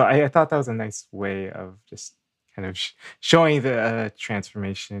world. So I thought that was a nice way of just kind of showing the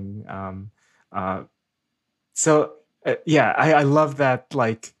transformation. I love that,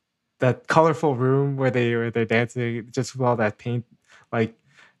 like that colorful room where they're dancing just with all that paint like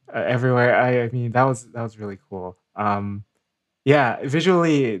everywhere. I mean that was really cool.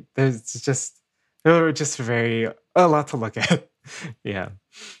 Visually there were just a lot to look at. Yeah.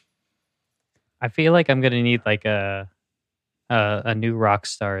 I feel like I'm gonna need like a new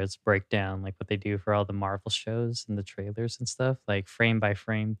Rockstar's breakdown, like what they do for all the Marvel shows and the trailers and stuff, like frame by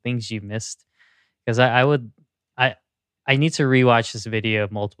frame, things you missed. Because I need to rewatch this video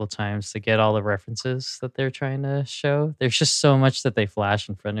multiple times to get all the references that they're trying to show. There's just so much that they flash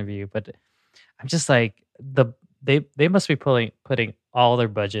in front of you, but I'm just like they must be putting all their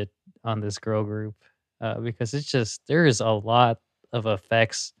budget on this girl group because it's just there is a lot of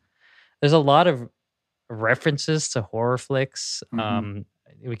effects. There's a lot of references to horror flicks. Mhm.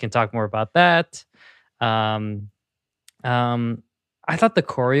 We can talk more about that. Um, I thought the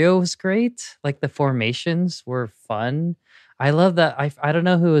choreo was great. Like the formations were fun. I love that. I don't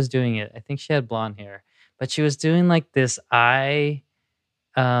know who was doing it. I think she had blonde hair, but she was doing like this eye.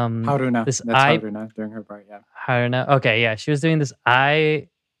 Haruna. This That's eye. Haruna during her part, yeah. I don't know. Okay, yeah, she was doing this eye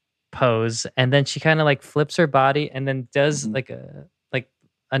pose, and then she kind of like flips her body, and then does Mhm. like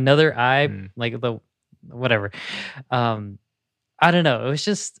another eye, Mm. like the whatever. I don't know.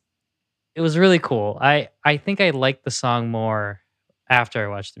 It was really cool. I think I liked the song more after I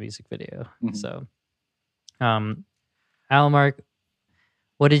watched the music video. Mhm. So, Almark,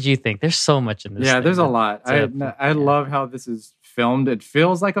 what did you think? There's so much in this. Yeah, thing there's a that- lot. to- I yeah. love how this is filmed. It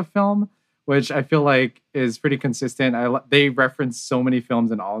feels like a film, which I feel like is pretty consistent. They reference so many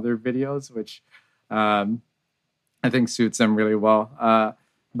films in all their videos, which I think suits them really well.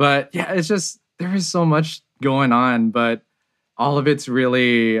 But yeah, it's just there is so much going on, but all of it's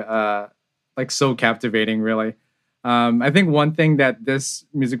really like so captivating. Really, I think one thing that this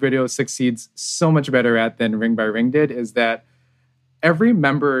music video succeeds so much better at than Ring by Ring did is that every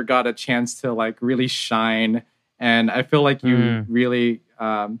member got a chance to like really shine, and I feel like you really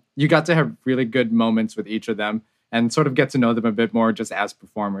you got to have really good moments with each of them and sort of get to know them a bit more just as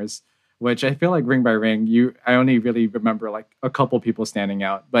performers, which I feel like Ring by Ring I only really remember like a couple people standing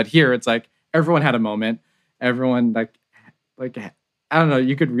out, but here it's like everyone had a moment. Everyone like I don't know,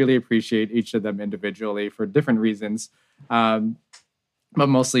 you could really appreciate each of them individually for different reasons, but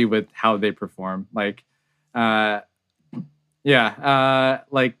mostly with how they perform. Like like you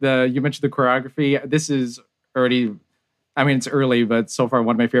mentioned the choreography. This is already, I mean, it's early, but so far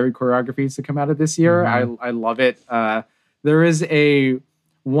one of my favorite choreographies to come out of this year. Mhm. I love it. There is a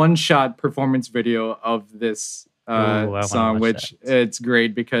one-shot performance video of this I wanna song, watch which that. it's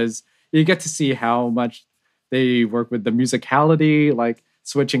great because you get to see how much they work with the musicality, like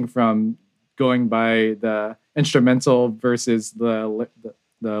switching from going by the instrumental versus the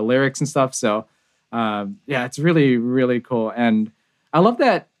lyrics and stuff. So it's really, really cool. And I love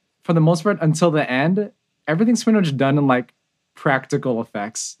that for the most part, until the end, everything's pretty much done in like practical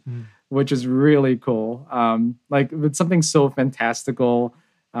effects, which is really cool. Like with something so fantastical,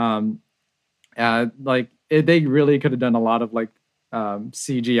 they really could have done a lot of like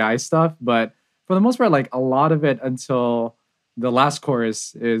CGI stuff, but for the most part, like a lot of it until the last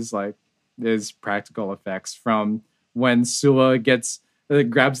chorus is practical effects, from when Sua grabs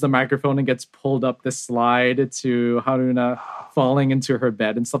the microphone and gets pulled up the slide to Haruna falling into her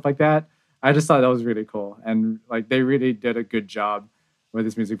bed and stuff like that. I just thought that was really cool, and like they really did a good job with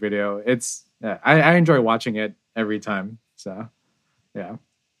this music video. I enjoy watching it every time. So yeah.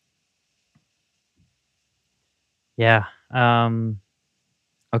 Yeah.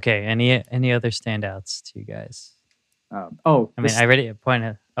 Okay. Any other standouts to you guys? I mean, I already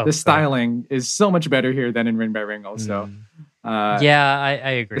pointed. Oh, the styling is so much better here than in Ring by Ring also. Yeah, I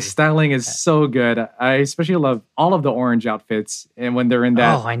agree. The styling is so good. I especially love all of the orange outfits, and when they're in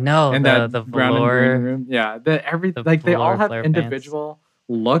that Oh, I know in the that brown and green velour, room, yeah, the like they all velour have flare pants, individual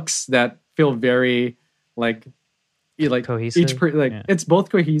looks that feel very like like each cohesive. like Yeah, it's both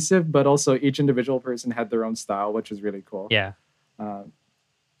cohesive, but also each individual person had their own style, which is really cool. yeah, Uh,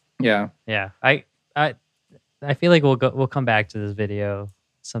 yeah. yeah. I feel like we'll come back to this video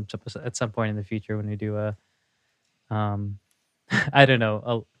at some point in the future when we do a um I don't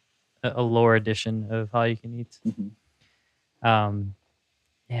know a lore edition of All You Can Eat. Mhm.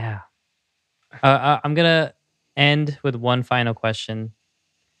 Yeah. I'm gonna end with one final question.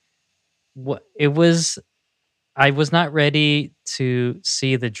 What it was, I was not ready to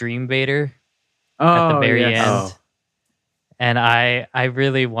see the Dream Baiter at the Oh very yes, end, Oh, and I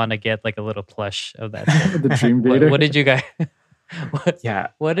really want to get like a little plush of that thing. the Dream Vader. What did you guys? What yeah.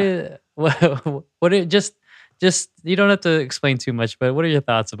 what is what it just you don't have to explain too much, but what are your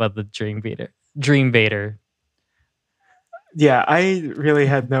thoughts about the Dream Baiter? Dream Baiter. Yeah, I really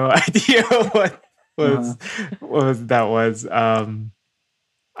had no idea what Uh-huh. that was.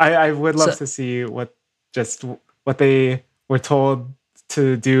 I would love So to see what they were told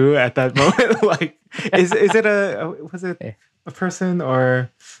to do at that moment. Like, is it was it a person or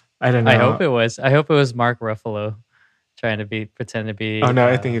I don't know. I hope it was Mark Ruffalo trying to pretend to be. Oh no,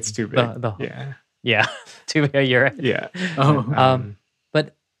 I think it's too big. The Yeah, yeah, too big. You're right. yeah. Oh.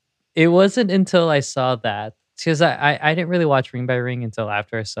 But it wasn't until I saw that, because I didn't really watch Ring by Ring until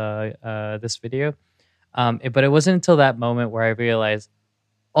after I saw this video. But it wasn't until that moment where I realized,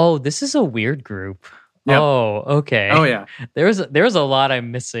 oh, this is a weird group. Yep. Oh, okay. Oh yeah. There was a lot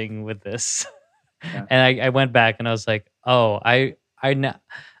I'm missing with this, Yeah. and I went back and I was like, oh, I know,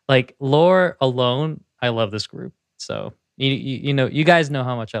 like lore alone, I love this group. So you know, you guys know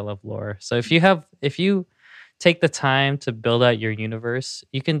how much I love lore. So if you take the time to build out your universe,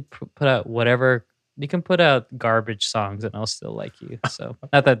 you can put out whatever. You can put out garbage songs and I'll still like you. So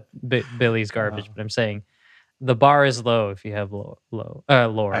not that Billie's garbage, but I'm saying the bar is low if you have lore.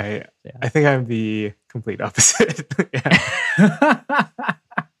 I Yeah. think I'm the complete opposite. Yeah.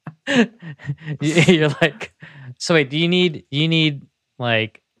 You're like, so wait, do you need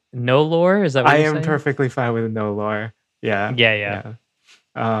like no lore? Is that what I you're am saying? perfectly fine with no lore. Yeah. Yeah.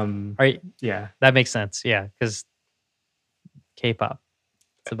 All right, Yeah. that makes sense. Yeah, because K-pop,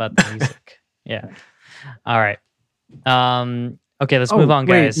 it's about the music. Yeah. All right. Okay, let's move on,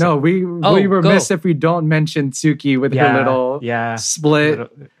 wait, guys. no, we were go. remiss if we don't mention Tsuki with her little yeah. split. Little-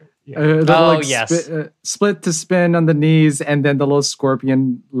 yeah. Little, Oh, like, yes. split to spin on the knees, and then the little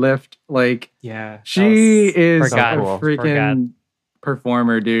scorpion lift. Like Yeah. she is Forgot. a freaking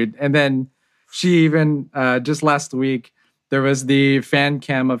performer, dude. And then she even just last week there was the fan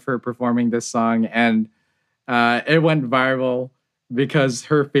cam of her performing this song, and it went viral because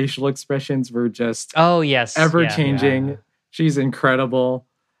her facial expressions were just Oh yes, ever yeah. changing. Yeah. She's incredible.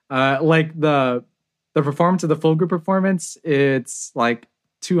 Like the performance of the full group performance, it's like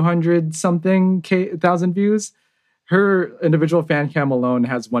 200 something thousand views. Her individual fan cam alone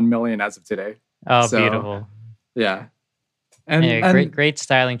has 1 million as of today. Oh, So, beautiful. Yeah. And, Yeah, and great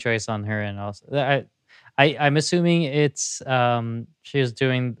styling choice on her, and also I'm assuming it's she had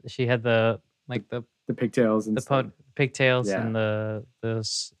the the pigtails and stuff. pigtails Yeah. and the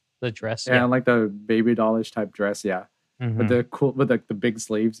dress. Yeah, and like the baby dollish type dress, yeah. Mhm. With the cool with like the big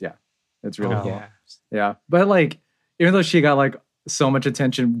sleeves, yeah. It's really Oh. cool. Yeah. Yeah. But like, even though she got like so much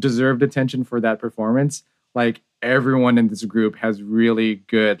attention, deserved attention for that performance, like everyone in this group has really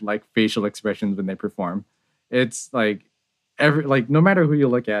good like facial expressions when they perform. It's like no matter who you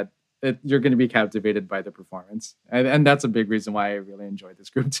look at, you're going to be captivated by the performance, and that's a big reason why I really enjoy this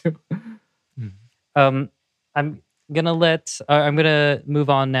group too. I'm gonna move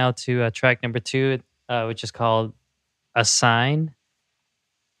on now to track number 2, which is called "A Sign."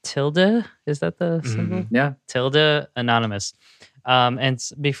 Tilde, is that the symbol? Yeah. Tilde Anonymous.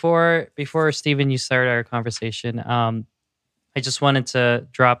 Before Steven, you start our conversation, I just wanted to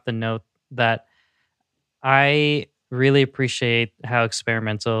drop the note that I really appreciate how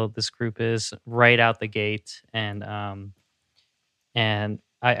experimental this group is right out the gate, and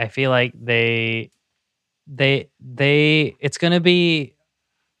I feel like they it's gonna be.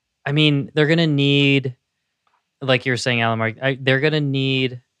 I mean, they're gonna need, like you were saying, Alan Mark. They're gonna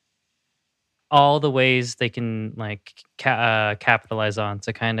need all the ways they can like capitalize on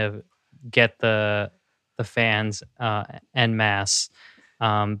to kind of get the fans en masse.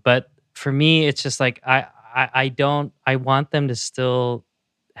 But for me, it's just like I want them to still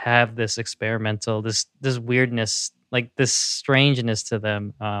have this experimental, this weirdness, like this strangeness to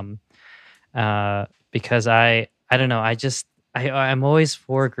them. Because I don't know, I'm always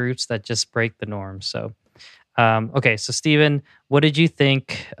for groups that just break the norm. So, okay. So, Steven, what did you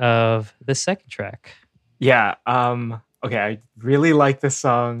think of the second track? Yeah. Okay. I really like this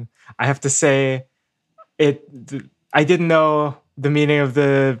song. I have to say, it. I didn't know the meaning of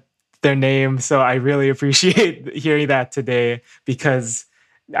their name, so I really appreciate hearing that today because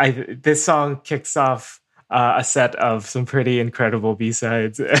this song kicks off a set of some pretty incredible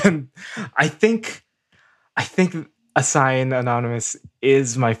B-sides, and I think I think Assign Anonymous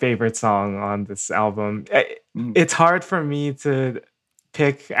is my favorite song on this album. Mm. It's hard for me to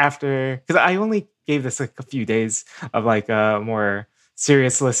pick after because I only gave this like a few days of like a more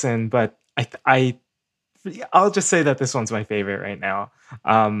serious listen, but I'll just say that this one's my favorite right now.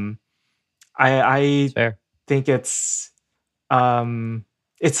 I Fair. think it's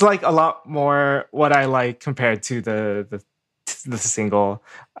like a lot more what I like compared to the single.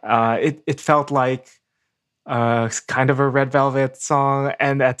 It felt like kind of a Red Velvet song,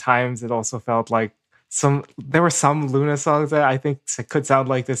 and at times it also felt like there were some Luna songs that I think could sound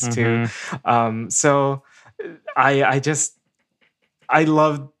like this too. So I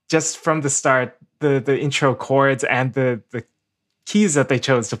loved just from the start the intro chords and the keys that they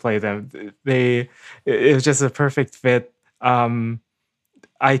chose to play them. It was just a perfect fit.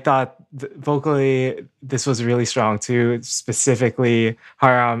 I thought vocally this was really strong too, specifically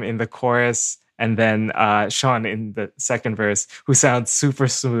Haram in the chorus and then Sean in the second verse, who sounds super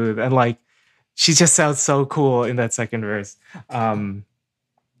smooth and like she just sounds so cool in that second verse.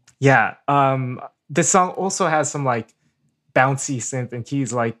 This song also has some like bouncy synth and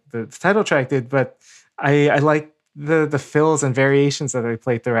keys like the title track did, but I like the fills and variations that they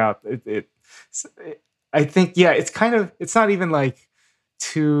play throughout. I think it's not even like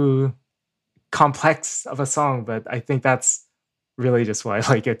too complex of a song, but I think that's really just why I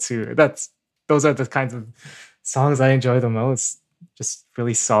like it too. Those are the kinds of songs I enjoy the most. Just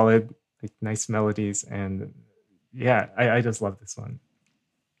really solid, like nice melodies, and yeah, I just love this one.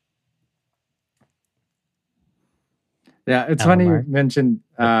 Yeah, it's funny you Mark? mentioned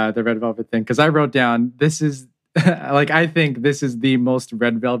the Red Velvet thing because I wrote down this is like I think this is the most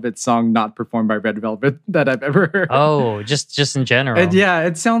Red Velvet song not performed by Red Velvet that I've ever heard. Oh, just in general. And yeah,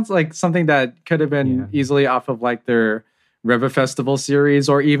 it sounds like something that could have been Yeah. easily off of like their Reva Festival series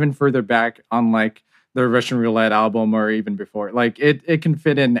or even further back on like the Russian Roulette album or even before. Like it can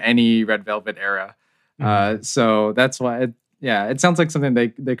fit in any Red Velvet era. So that's why it sounds like something they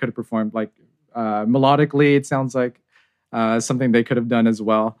could have performed like melodically. It sounds like something they could have done as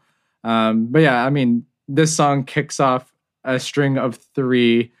well. But yeah, I mean, this song kicks off a string of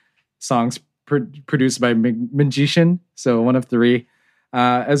 3 songs produced by Magician, so one of 3,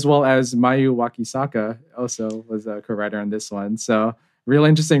 as well as Mayu Wakisaka also was a co-writer on this one. So real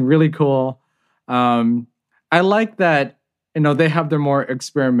interesting, really cool. I like that they have their more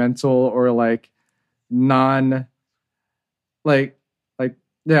experimental or like non like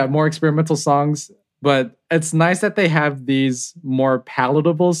more experimental songs, but it's nice that they have these more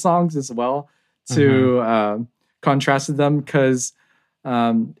palatable songs as well to contrast them because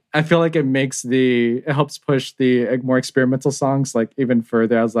I feel like it helps push the more experimental songs like even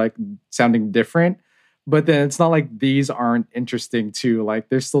further as like sounding different. But then it's not like these aren't interesting too. Like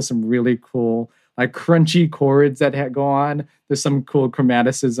there's still some really cool like crunchy chords that go on. There's some cool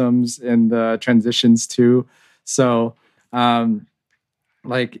chromaticisms in the transitions too. So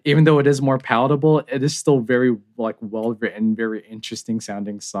like even though it is more palatable, it is still very like well written, very interesting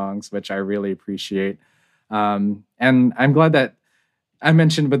sounding songs, which I really appreciate. And I'm glad that I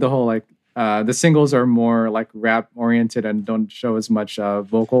mentioned with the whole like the singles are more like rap oriented and don't show as much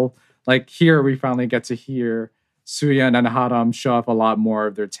vocal. Like here we finally get to hear Suyan and Haram show off a lot more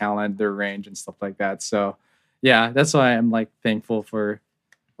of their talent, their range and stuff like that. So yeah, that's why I'm like thankful for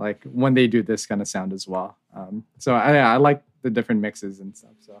like when they do this kind of sound as well. So I like the different mixes and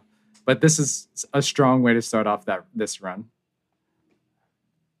stuff. So, but this is a strong way to start off this run.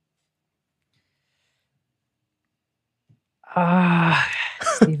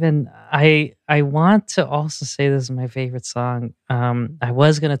 Steven, I want to also say this is my favorite song. I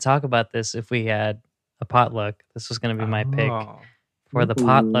was gonna talk about this if we had a potluck. This was gonna be my pick for the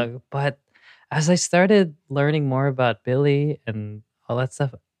potluck. But as I started learning more about Billlie and all that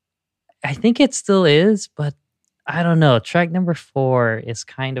stuff, I think it still is, but I don't know. Track number 4 is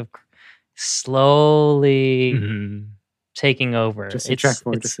kind of slowly taking over. Just say track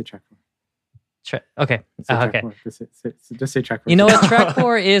 4. Just say track 4. Okay. Say track Okay. 4. Just say track 4. You know what? Track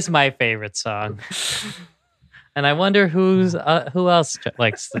 4 is my favorite song, and I wonder who else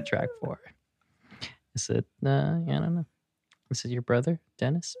likes the track 4. Is it? I don't know. Is it your brother,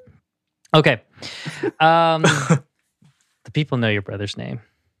 Dennis? Okay. The people know your brother's name.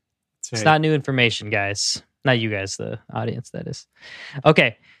 That's It's right. not new information, guys. Not you guys, the audience, that is.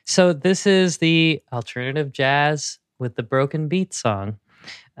 Okay, so this is the alternative jazz with the broken beat song.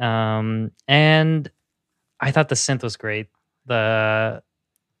 And I thought the synth was great. Is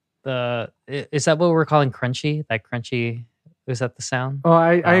that what we're calling crunchy? That crunchy, is that the sound? Oh,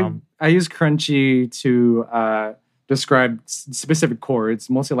 Um, I use crunchy to describe specific chords,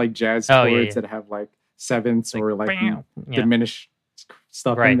 mostly like jazz Oh, yeah, chords yeah. that have like sevenths or like bam. Yeah, diminished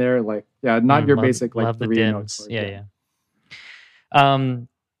stuff in Right. there. Like not your love, basic like love the 3 note dims. chord. Yeah.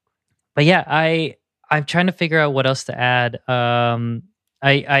 But yeah, I'm trying to figure out what else to add.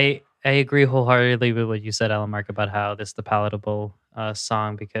 I agree wholeheartedly with what you said, Alan Mark, about how this is the palatable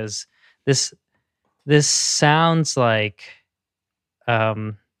song, because this sounds like a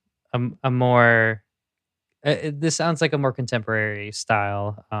more this sounds like a more contemporary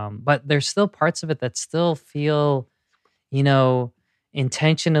style, but there's still parts of it that still feel,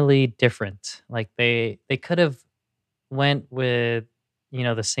 intentionally different. Like they could have went with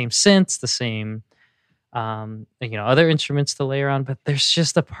the same synths, the same other instruments to layer on, but there's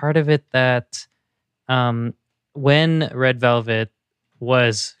just a part of it that when Red Velvet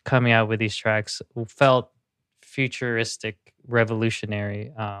was coming out with these tracks felt futuristic,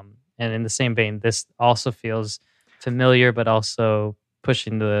 revolutionary, and in the same vein, this also feels familiar, but also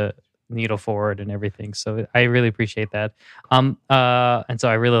pushing the needle forward and everything. So I really appreciate that. And so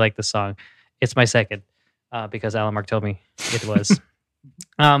I really like the song. It's my second because Alan Mark told me it was.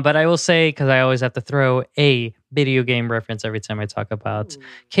 But I will say, because I always have to throw a video game reference every time I talk about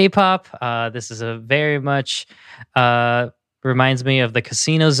K-pop. This is a very much reminds me of the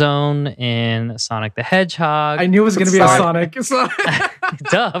Casino Zone in Sonic the Hedgehog. I knew it was going to be a Sorry. Sonic. So-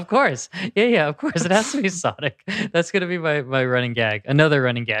 Duh, of course. Yeah, of course. It has to be Sonic. That's going to be my running gag. Another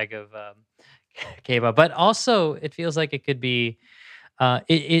running gag of K-pop. But also, it feels like it could be...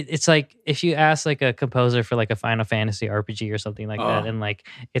 it's like if you ask like a composer for like a Final Fantasy RPG or something like that, and like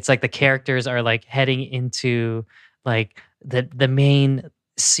it's like the characters are like heading into like the main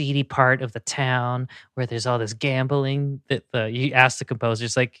seedy part of the town where there's all this gambling, that you ask the composer,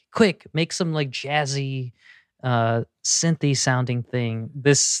 it's like, quick, make some like jazzy synthy sounding thing.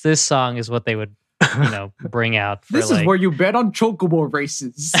 This song is what they would bring out for this like, is where you bet on chocobo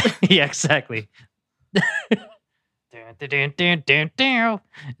races. yeah, exactly.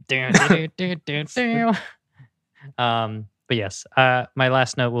 But yes, my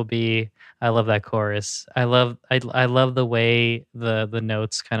last note will be, I love that chorus. I love the way the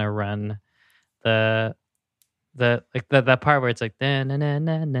notes kind of run. The like that part where it's like na na na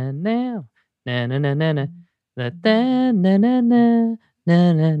na na na na na na na na na na na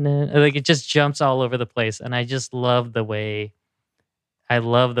na na na, like it just jumps all over the place, and I just love the way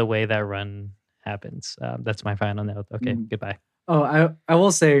that run happens. That's my final note. Okay, goodbye. Oh, I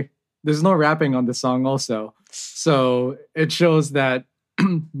will say there's no rapping on the song also. So it shows that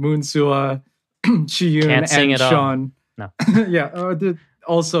Moonsua, Chiyun, Can't sing and at all. Sean. No. Yeah, they're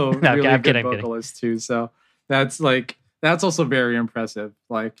also No, really I'm good kidding. vocalists too. So that's also very impressive.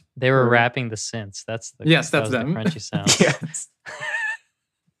 Like They were for- rapping the synths. That's the Yes, that that's was them. The crunchy sound. Yes.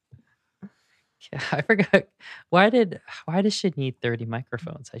 Yeah, I forgot. Why does she need 30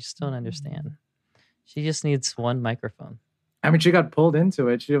 microphones? I just don't understand. She just needs one microphone. I mean, she got pulled into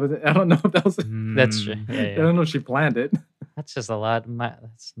it. I don't know if that was. That's true. Mm. Yeah, I yeah. don't know if she planned it. That's just a lot.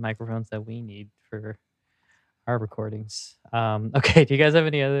 That's microphones that we need for our recordings. Okay. Do you guys have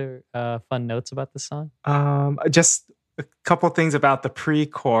any other fun notes about this song? Just a couple things about the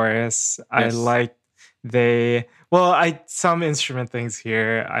pre-chorus. I Yes. like some instrument things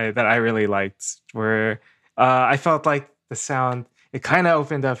here that I really liked were I felt like the sound, it kind of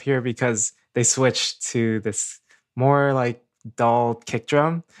opened up here because they switched to this more like dull kick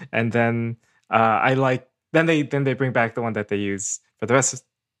drum, and then then they bring back the one that they use for the rest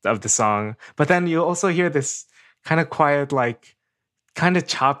of the song. But then you also hear this kind of quiet, like kind of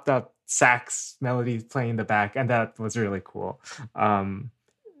chopped up sax melody playing in the back, and that was really cool.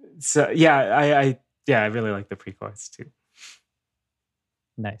 So yeah, I really like the pre-chorus too.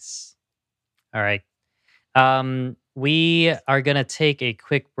 Nice. All right. We are gonna take a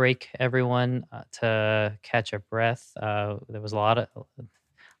quick break, everyone, to catch our breath. There was a lot of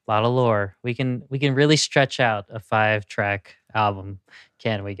lore. We can really stretch out a 5-track album,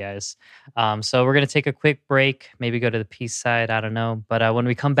 can we, guys? So we're gonna take a quick break, maybe go to the peace side. I don't know, but when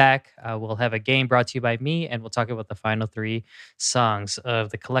we come back, we'll have a game brought to you by me, and we'll talk about the final 3 songs of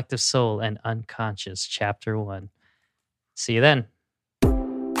the Collective Soul and Unconscious, Chapter 1. See you then.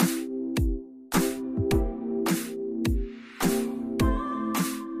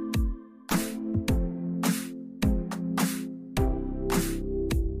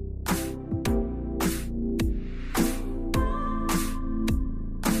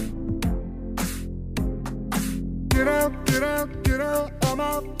 get out of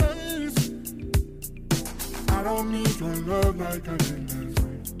my face. I don't need your love like I did last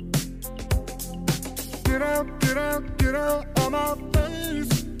week. Get out of my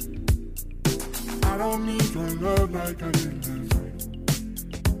face. I don't need your love like I did last week.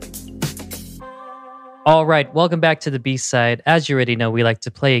 All right, welcome back to the B-side. As you already know, we like to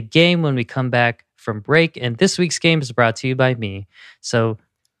play a game when we come back from break, and this week's game is brought to you by me. So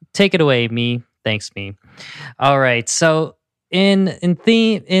take it away, me. Thanks, me. All right, so to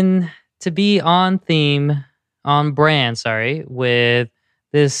be on theme, on brand, sorry, with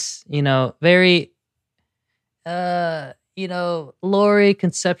this, very, lore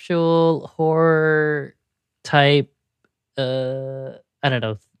conceptual horror type, I don't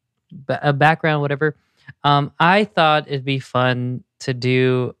know, a background, whatever. I thought it'd be fun to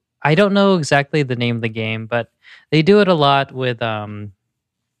do. I don't know exactly the name of the game, but they do it a lot with the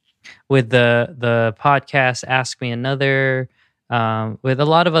podcast Ask Me Another, with a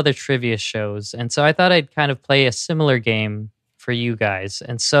lot of other trivia shows. And so I thought I'd kind of play a similar game for you guys.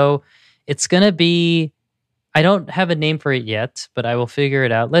 And so it's gonna be, I don't have a name for it yet, but I will figure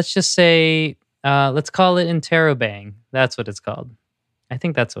it out. Let's just say, let's call it Interrobang. That's what it's called. I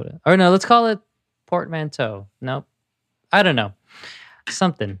think that's what it. Or no, let's call it Portmanteau. Nope. I don't know.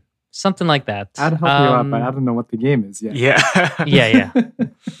 Something like that. I'd help you out, but I don't know what the game is yet. Yeah. Yeah.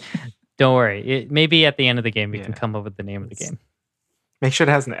 Don't worry. Maybe at the end of the game we can come up with the name of the game. Make sure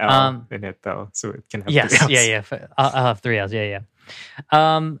it has an L in it though, so it can have Yes. 3 Ls. Yeah. I'll have 3 L's. Yeah.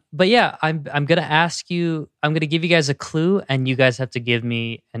 But yeah, I'm gonna ask you. I'm gonna give you guys a clue, and you guys have to give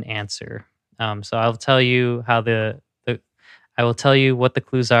me an answer. So I'll tell you how I will tell you what the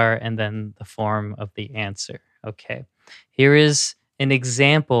clues are, and then the form of the answer. Okay. Here is an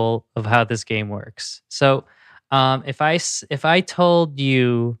example of how this game works. So, if I told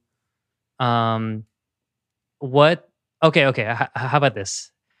you, what? Okay. How about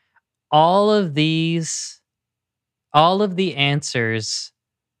this? All of the answers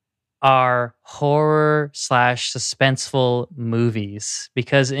are horror / suspenseful movies,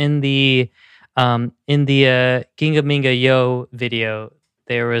 because in the Ginga Minga Yo video,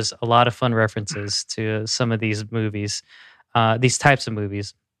 there was a lot of fun references to some of these movies, these types of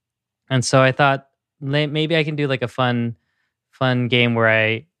movies. And so I thought maybe I can do like a fun game where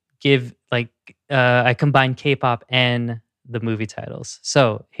I give I combine K-pop and the movie titles.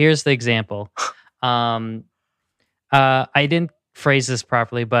 So here's the example. I didn't phrase this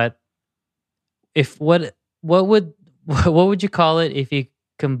properly, but what would you call it if you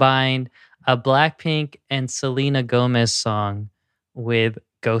combined a Blackpink and Selena Gomez song with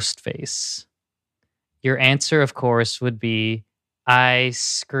Ghostface? Your answer, of course, would be I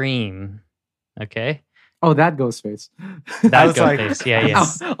Scream. Okay? Oh, that Ghostface. That was like- Ghostface. Yeah. I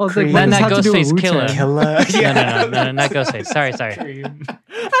was like, No, what does not that have to do with Ghostface, Wu-Tang? Killer. Killer. No, not Ghostface. Sorry. Cream.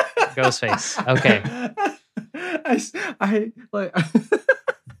 Ghostface. Okay. I like.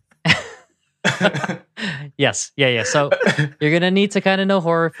 Yes. Yeah. So you're gonna need to kind of know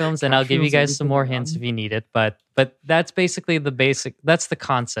horror films, and I'll give you Feels guys some more everything hints around. if you need it. But that's basically the basic. That's the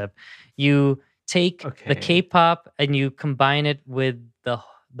concept. You take the Okay. K-pop and you combine it with the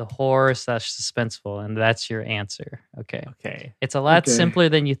horror / suspenseful, and that's your answer. Okay. Okay. It's a lot Okay. simpler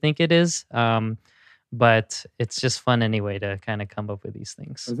than you think it is, but it's just fun anyway to kind of come up with these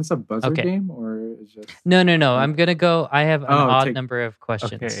things. Is this a buzzer Okay. game or is just? No. I'm gonna go. I have an Oh, odd number of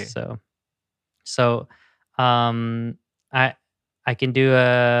questions. Okay. So, I can do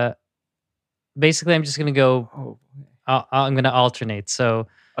a. Basically, I'm just gonna go. Oh. I'm gonna alternate. So,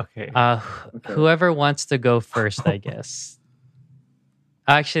 Okay. Okay. whoever wants to go first, I guess.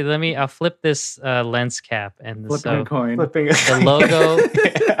 Actually, I'll flip this lens cap, and Flipping so a coin. Flipping the logo.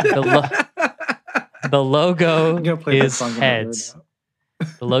 The logo I'm gonna play that is song in my ear heads. now.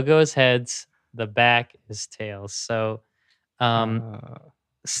 The logo is heads. The back is tails. So,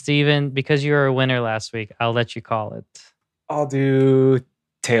 Steven, because you were a winner last week, I'll let you call it. I'll do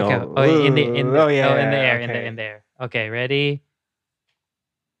tail. Okay. Oh, in the air, okay. in the air. Okay, ready?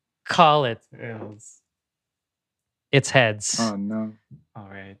 Call it. Tails. It's heads. Oh no! All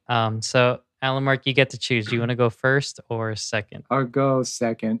right. So Alan Mark, you get to choose. Do you want to go first or second? I'll go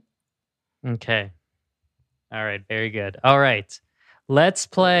second. Okay. All right, very good. All right. Let's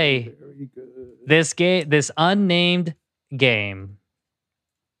play Very good. this game, this unnamed game.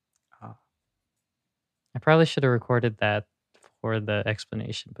 Ah. I probably should have recorded that for the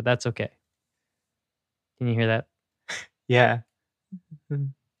explanation, but that's okay. Can you hear that? Yeah.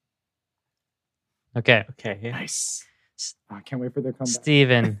 Okay. Okay. Nice. Oh, I can't wait for their comeback.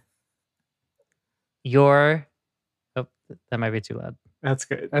 Steven, your... Oh, that might be too loud. That's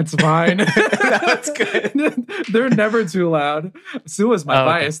good. That's fine. That's good. They're never too loud. Sue is my Oh,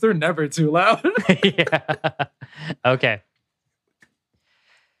 okay. bias. They're never too loud. Yeah. Okay.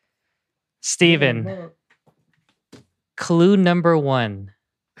 Steven, clue number 1.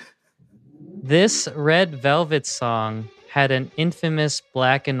 This Red Velvet song had an infamous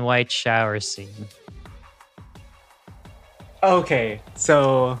black and white shower scene. Okay,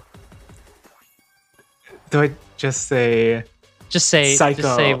 so do I just say Just say,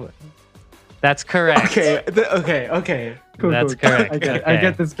 Psycho. that's correct. okay? Okay. That's correct. I Okay.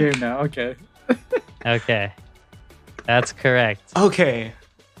 get this game now. Okay. Okay. That's correct. Okay.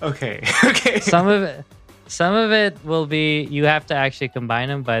 Some of it will be you have to actually combine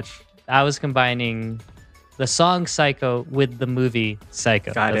them, but I was combining the song Psycho with the movie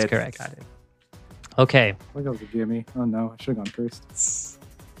Psycho. Got That's it. correct. Got it. Okay, I think that was a gimme. Oh no, I should have gone first.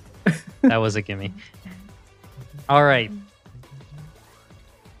 that was a gimme. All right.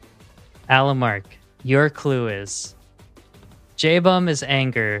 Alamark, your clue is J-Bum is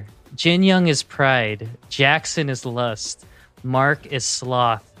anger, Jin Young is pride, Jackson is lust, Mark is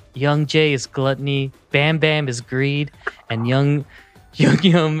sloth, Young Jay is gluttony, Bam Bam is greed, and Young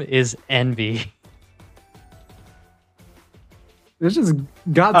Yum is envy. This just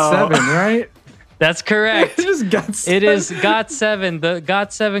got Oh. 7, right? That's correct. It just got 7. It is GOT7, the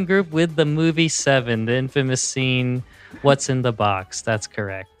GOT7 group with the movie 7, the infamous scene, What's in the Box. That's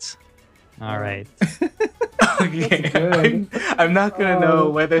correct. All right. Okay. good. I'm not gonna know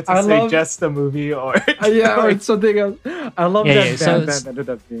whether to I say love- just the movie or Yeah, or something else. I love Yeah, that yeah, so Bam it's- Bam ended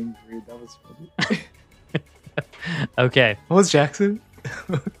up being greed. That was funny. Okay. What was Jackson?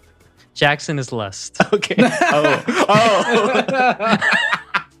 Jackson is lust. Okay. Oh.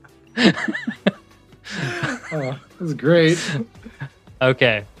 Oh, that was great.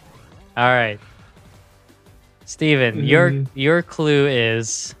 Okay. All right. Steven, your clue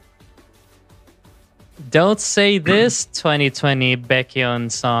is don't say this 2020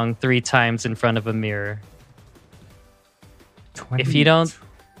 Baekhyun song 3 times in front of a mirror. If you don't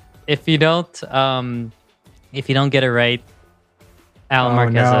get it right,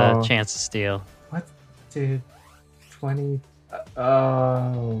 Alamark has no. a chance to steal. What did 20?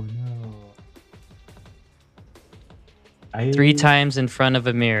 Oh no! 3 times in front of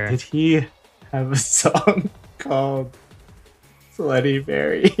a mirror. Did he have a song called Slutty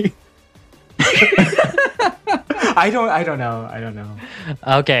Berry? I don't know.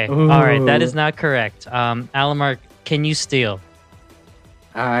 Okay. All right. That Ooh. is not correct. Alamark, can you steal?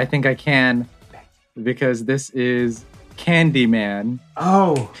 I think I can because this is Candyman.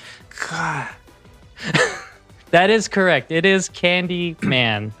 Oh God! That is correct. It is Candy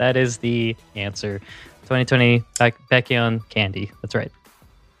Man. That is the answer. 2020 Baekhyun Candy. That's right.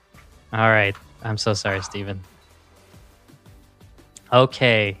 All right. I'm so sorry, Steven.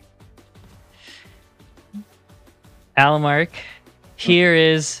 Okay. Alamark, here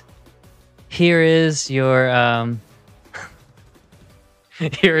is your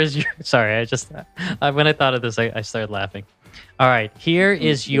here is your sorry, when I thought of this I started laughing. All right, here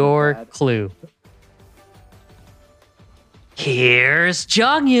is your bad. clue. Here's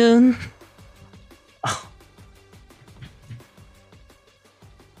Jonghyun. Oh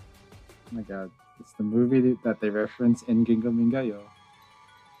my god. It's the movie that they reference in Gingo Minga Yo.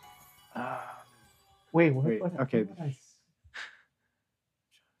 Wait, Wait, okay. what I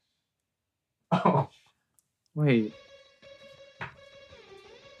Oh, Wait.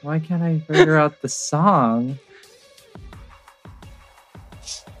 Why can't I figure out the song?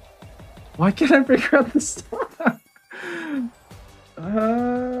 Why can't I figure out the song?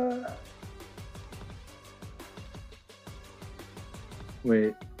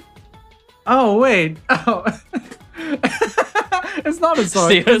 Wait. Oh, wait. Oh. It's not a song.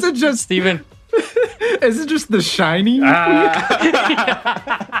 Steven, Is it just Steven? Is it just The Shining?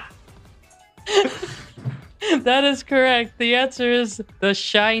 That is correct. The answer is The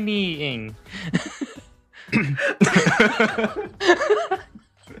Shining.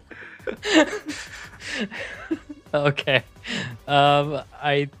 Okay.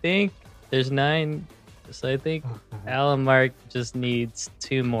 I think there's 9. So I think Alamark just needs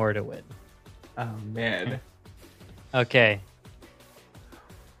 2 more to win. oh man! Okay.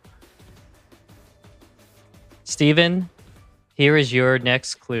 Steven, here is your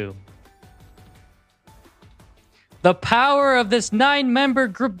next clue. The power of this 9-member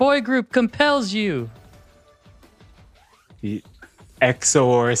boy group compels you. The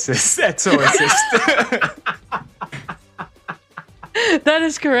Exorcist. That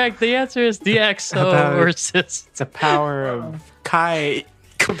is correct. The answer is the Exorcist. The power of Kai.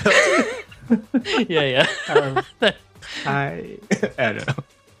 Yeah. I don't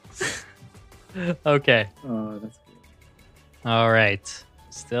know. Okay. Oh, that's good. All right.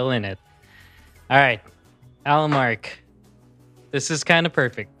 Still in it. All right. Alan Mark. This is kind of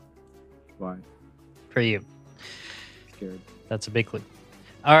perfect Why? for you. Scared. That's a big clue.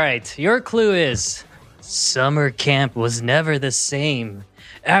 All right. Your clue is summer camp was never the same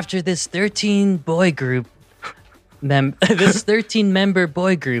after this 13 boy group this 13 member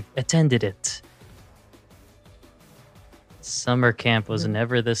boy group attended it. Summer camp was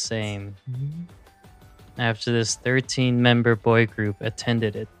never the same after this 13 member boy group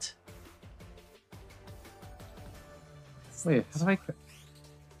attended it. Wait, how do I?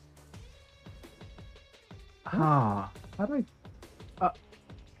 Ah, How do I?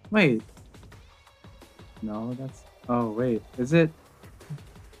 Wait. No, that's. Oh wait, is it?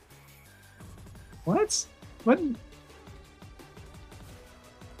 What? What?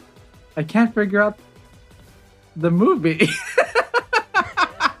 I can't figure out the movie.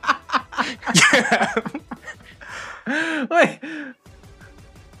 Wait.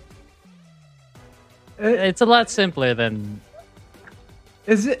 It's a lot simpler than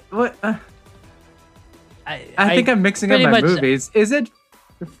Is it what? I I think I'm mixing up pretty my much- movies. Is it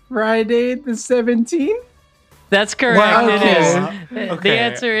Friday the 17th? That's correct. Wow, It okay. is. The Okay.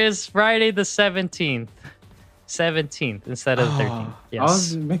 answer is Friday the 17th. 17th instead of 13th. I Yes.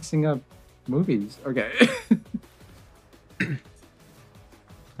 was mixing up movies. Okay.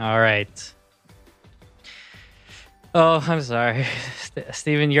 All right. Oh, I'm sorry.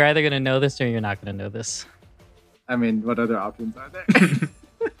 Steven, you're either going to know this or you're not going to know this. I mean, what other options are there?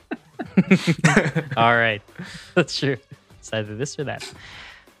 All right. That's true. It's either this or that.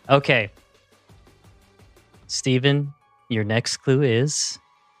 Okay. Steven, your next clue is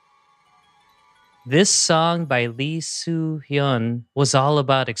this song by Lee Soo Hyun was all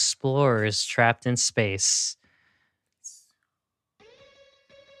about explorers trapped in space.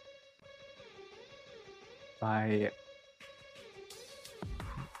 by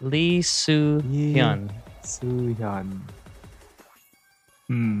Lee Soo Lee- Hyun. Soo-hyun.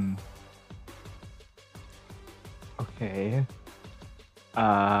 Hmm. Okay.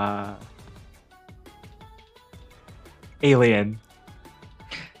 Alien.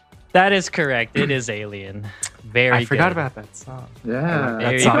 That is correct. It is Alien. Very I forgot good. about that song. Yeah,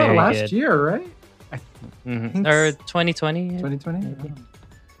 Very, that's very last good. year, right? Mhm. Thanks. Or 2020.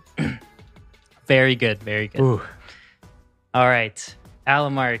 2020. Very good. Very good. Ooh. All right.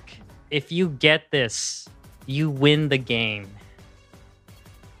 Alamark, if you get this, you win the game.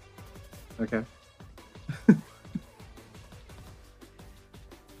 Okay.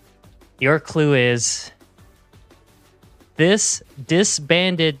 Your clue is this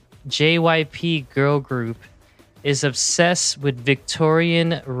disbanded JYP girl group is obsessed with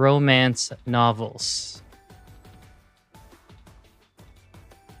Victorian romance novels.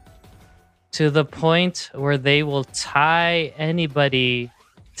 To the point where they will tie anybody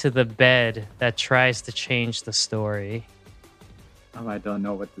to the bed that tries to change the story. Oh, I don't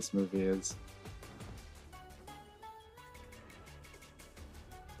know what this movie is.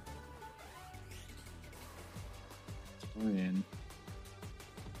 Victorian.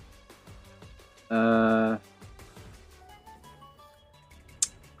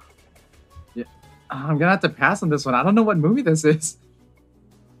 Yeah, I'm gonna have to pass on this one. I don't know what movie this is.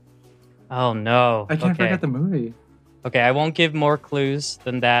 Oh no. I can't okay. forget the movie. Okay, I won't give more clues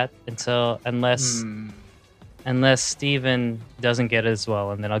than that unless Steven doesn't get it as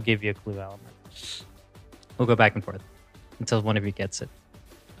well, and then I'll give you a clue element. We'll go back and forth until one of you gets it.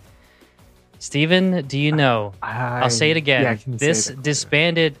 Steven, do you know? I'll say it again. Yeah, can you say This the clue?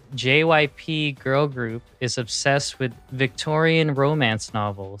 disbanded JYP girl group is obsessed with Victorian romance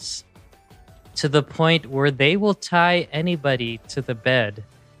novels to the point where they will tie anybody to the bed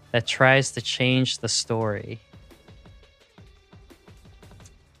that tries to change the story.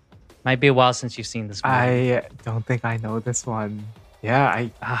 Might be a while since you've seen this movie. I don't think I know this one. Yeah,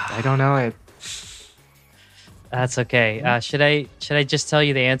 I don't know it. That's okay. Should I just tell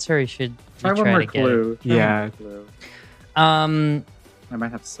you the answer, or should Try you one try more to get clue. Try one Yeah. more clue. it? I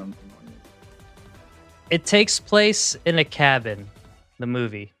might have something on it. It takes place in a cabin. The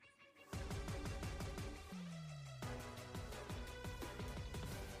movie.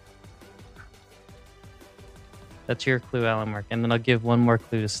 That's your clue, Alan Mark, and then I'll give one more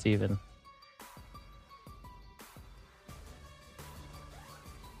clue to Steven.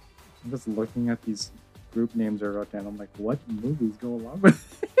 I'm just looking at these group names I wrote down. I'm like, what movies go along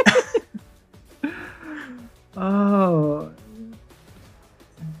with it? Oh.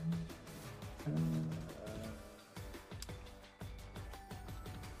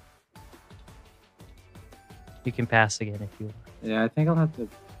 You You can pass again if you want. Yeah, I think I'll have to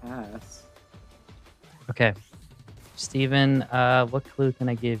pass. Okay. Steven, what clue can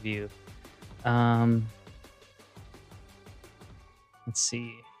I give you? Let's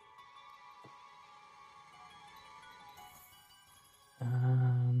see.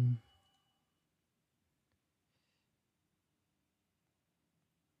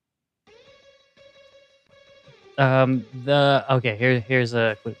 Here's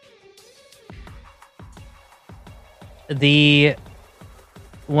a clue. The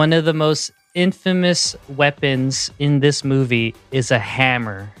one of the most infamous weapons in this movie is a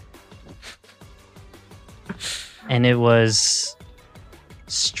hammer. And it was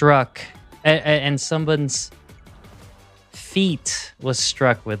struck and someone's feet was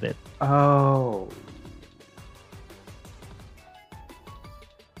struck with it. Oh.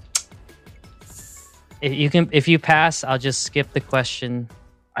 If you pass, I'll just skip the question.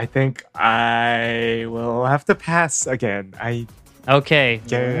 I think I will have to pass again. I Okay.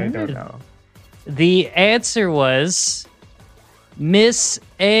 don't know. The answer was Miss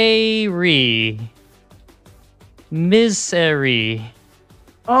Airy. Misery.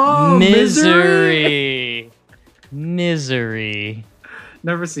 Oh, Misery. Misery.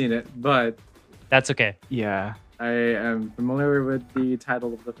 Never seen it, but That's okay. Yeah. I am familiar with the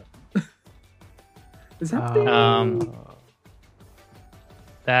title of the film. Is that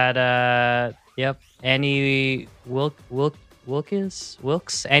the Yep. Annie Wilkes?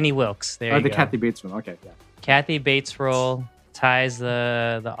 Annie Wilkes. There you the go. Kathy Bates one? Okay, yeah. Kathy Bates role ties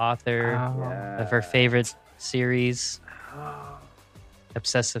the author Yeah. of her favorite series.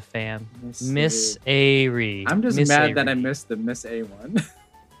 Obsessive fan. Miss Airy. I'm just Miss mad that I Airy. missed the Miss A one.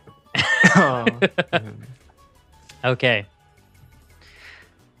 Oh. Okay.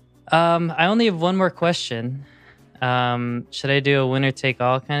 I only have one more question. Should I do a winner take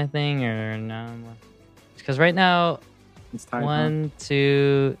all kind of thing or no? Because right now, It's time. 1,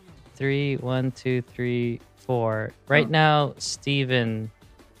 2, 3, 1, 2, 3, 4. Right now, Steven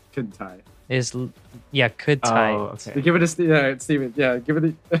Could tie. is could tie. Oh, it. okay. Give it a Steven. Yeah, give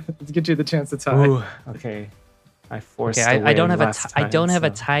it. Let's get you the chance to tie. Ooh, okay. I forced. Okay, the I don't win have last I time, don't have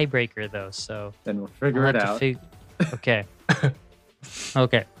a so- tiebreaker though, so Then we'll I'll figure it have to out. Okay.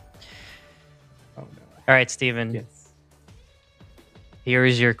 Okay. Oh no. All right, Steven. Yes. Here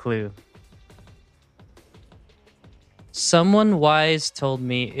is your clue. Someone wise told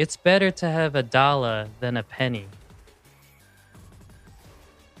me it's better to have a dollar than a penny.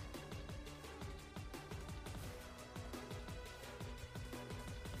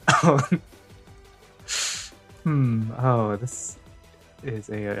 Oh, this is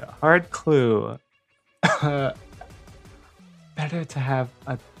a hard clue. Better to have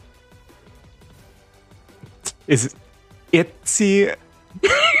a. Is it Itsy?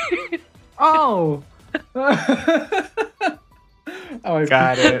 Oh. Oh, I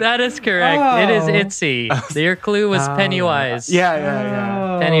Got it. That is correct. It is Oh. Itsy. Your clue was Pennywise.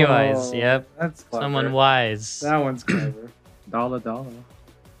 Yeah. Pennywise, yep. That's clever. Someone wise. That one's clever. Dollar.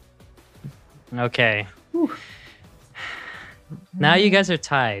 Okay. Now you guys are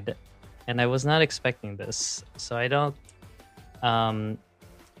tied, and I was not expecting this, so I don't.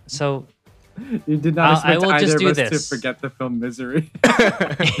 So You did not I expect will either just of do us this. to forget the film Misery.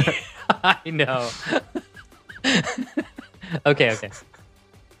 I know. Okay.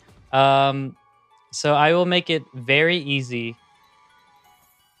 So I will make it very easy.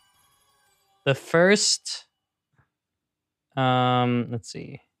 The first, let's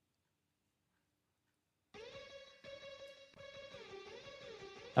see.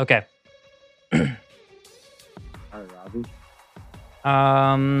 Okay. All right,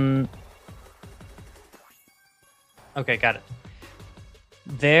 Robbie. Okay, got it.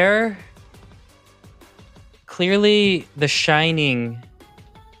 There, clearly, The Shining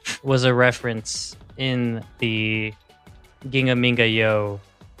was a reference in the Ginga Minga Yo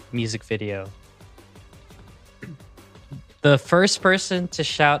music video. The first person to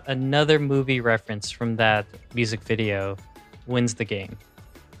shout another movie reference from that music video wins the game.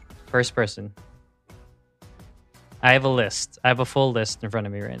 First person. I have a list. I have a full list in front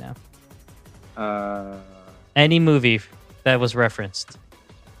of me right now. Any movie that was referenced.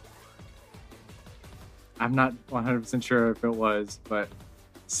 I'm not 100% sure if it was, but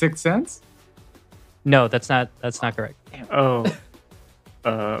Sixth Sense? No, that's not correct. Oh.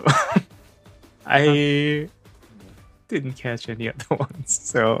 I didn't catch any other ones,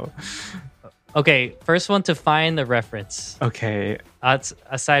 so Okay, first one to find the reference. okay.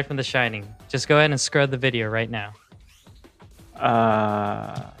 Aside from The Shining, just go ahead and scrub the video right now.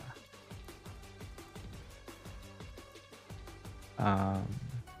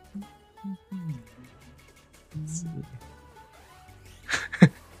 Let's see.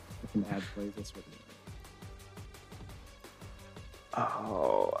 If an ad plays, that's what.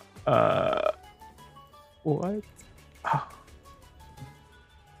 Oh, what? Oh.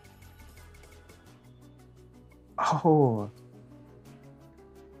 Oh.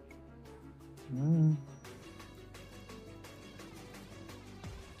 Mm.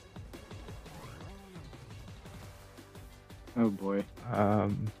 Oh boy.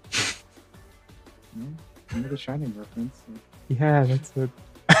 Another Shining reference. Yeah, that's what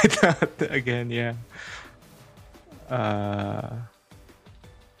I thought again. Yeah.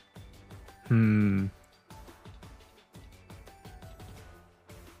 Hmm.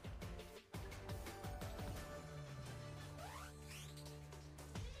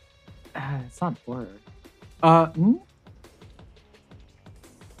 It's not horror. Hmm?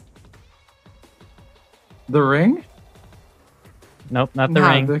 The Ring? Nope, not the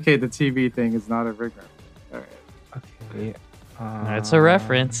Nah, ring. Okay, the TV thing is not a ring reference. All right. Okay. No, it's a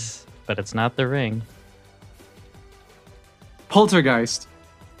reference, but it's not the ring. Poltergeist.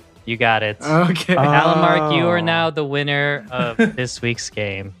 You got it. Okay. Alan Mark, you are Oh. now the winner of this week's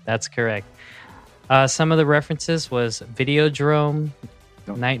game. That's correct. Some of the references was Videodrome,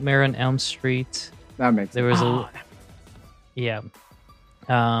 Nope. Nightmare on Elm Street. That makes There sense. was yeah.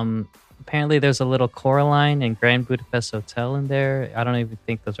 Apparently there's a little Coraline and Grand Budapest Hotel in there. I don't even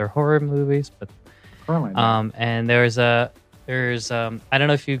think those are horror movies, but Coraline. and there's I don't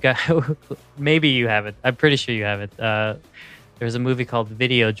know if you got maybe you have it. I'm pretty sure you have it. There's a movie called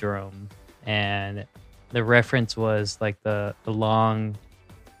Videodrome, and the reference was like the long,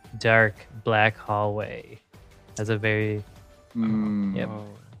 dark black hallway. Has a very Yep. Oh, I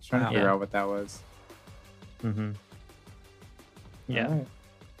was trying to figure Yeah. out what that was. yeah.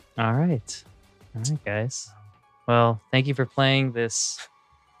 All right. All right, guys. Well, thank you for playing this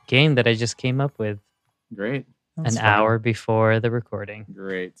game that I just came up with Great. that's an fun. hour before the recording.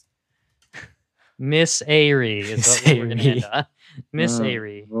 Great. Miss Airy is Miss what we're gonna Airy. end on. Miss Oh,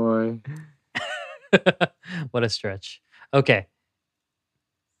 Airy. Boy. What a stretch. Okay.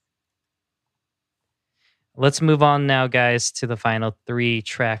 Let's move on now, guys, to the final 3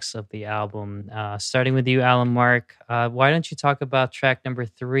 tracks of the album. Starting with you, Alan Mark. Why don't you talk about track number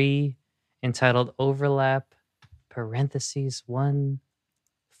 3, entitled Overlap, parentheses 1/1,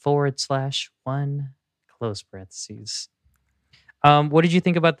 close parentheses. What did you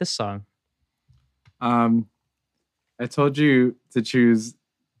think about this song? I told you to choose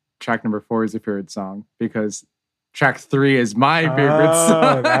track number 4 as your favorite song because track 3 is my favorite Oh,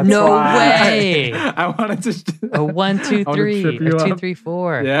 song. that's No why. way. I wanted to. A 1, 2, I wanna 3, trip or you 2, up. 3,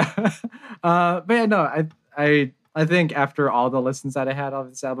 4. Yeah. But yeah, no, I think after all the listens that I had of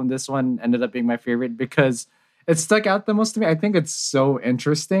this album, this one ended up being my favorite because it stuck out the most to me. I think it's so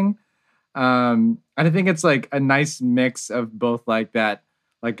interesting. And I think it's like a nice mix of both like that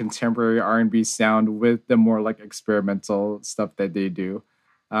like contemporary R&B sound with the more like experimental stuff that they do.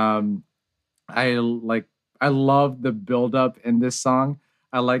 I love the build up in this song.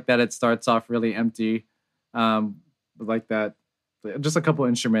 I like that it starts off really empty, like that, just a couple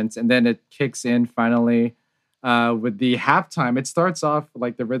instruments, and then it kicks in finally with the halftime. It starts off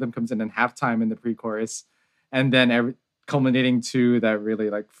like the rhythm comes in halftime in the pre-chorus, and then culminating to that really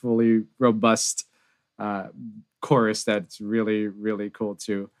like fully robust chorus that's really really cool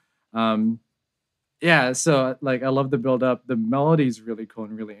too. Yeah, so like I love the build up. The melody is really cool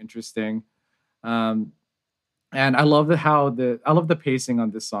and really interesting. And I love I love the pacing on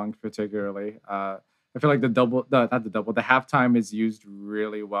this song particularly. I feel like the halftime is used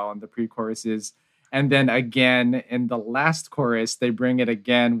really well in the pre-choruses, and then again in the last chorus they bring it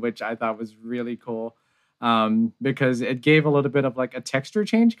again, which I thought was really cool, because it gave a little bit of like a texture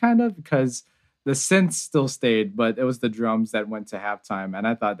change, kind of, because the synths still stayed, but it was the drums that went to halftime, and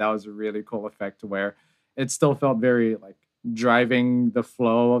I thought that was a really cool effect where it still felt very like driving the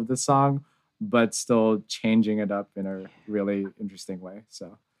flow of the song, but still changing it up in a really interesting way.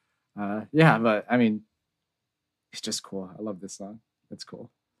 So, yeah, but I mean, it's just cool. I love this song. It's cool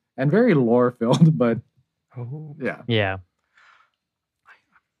and very lore filled, but Oh. yeah. Yeah.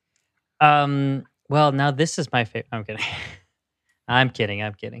 Well, now this is my favorite. I'm kidding. I'm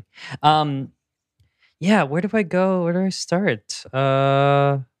kidding. Yeah, where do I go? Where do I start?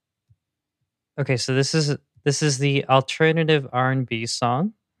 Okay, so this is the alternative R&B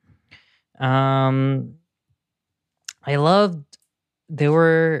song. I loved, there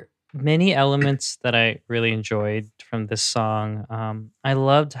were many elements that I really enjoyed from this song. I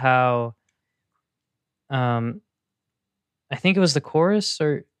loved how I think it was the chorus,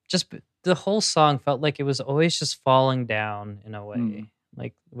 or just the whole song felt like it was always just falling down in a way,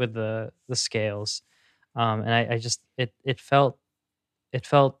 like with the scales. And I just it felt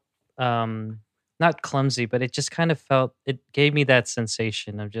not clumsy, but it just kind of felt it gave me that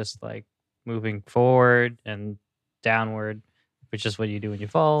sensation of just like moving forward and downward, which is what you do when you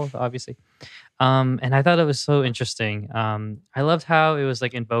fall, obviously. And I thought it was so interesting. I loved how it was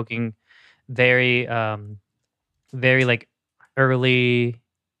like invoking very very like early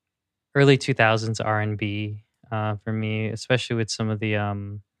early 2000s R&B for me, especially with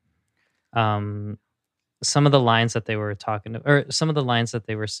um some of the lines that they were talking to, or some of the lines that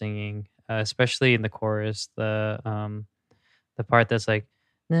they were singing, especially in the chorus, the part that's like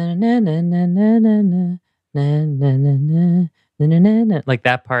na na na na na na na na na na na na na na na, like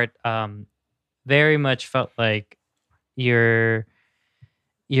that part very much felt like you're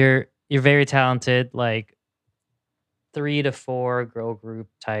you're very talented, like 3 to 4 girl group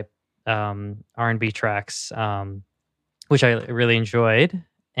type R&B tracks, which I really enjoyed.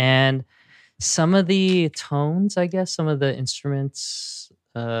 And some of the tones, I guess, some of the instruments,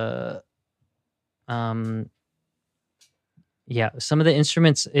 um, yeah, some of the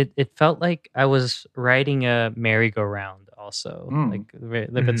instruments, it felt like I was riding a merry-go-round also, like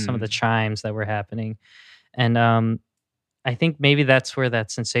with some of the chimes that were happening. And I think maybe that's where that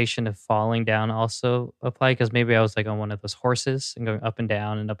sensation of falling down also applied, because maybe I was like on one of those horses and going up and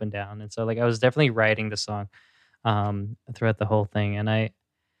down and up and down. And so like I was definitely riding the song throughout the whole thing. And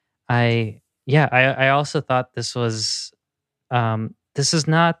I also thought this is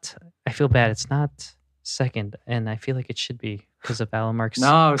not, I feel bad, it's not second, and I feel like it should be because of Alan Mark's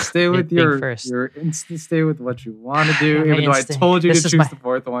No, stay with being your first. your instant. Stay with what you want to do. Yeah, my Even though I instinct. told you This to is choose my- the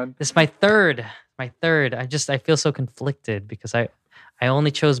fourth one. This is my third. I feel so conflicted because I only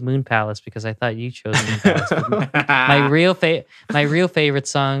chose Moon Palace because I thought you chose Moon Palace. But my real favorite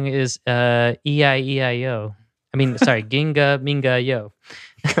song is E-I-E-I-O. I mean, sorry, Ginga Minga Yo.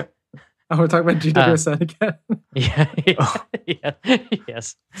 Oh, we're talking about GWSN again. Yeah.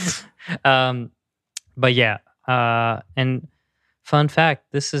 Yes. But yeah. And fun fact,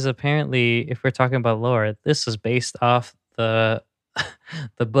 this is apparently, if we're talking about lore, this is based off the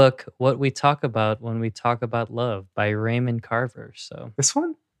the book What We Talk About When We Talk About Love by Raymond Carver. So This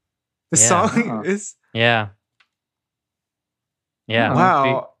one? The Yeah. song is yeah. Yeah. Oh.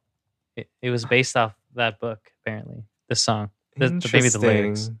 wow. It was based off that book, apparently. The song. Maybe the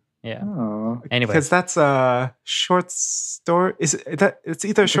lyrics. Interesting. Yeah. Oh, Anyway. Because that's a short story. Is it that it's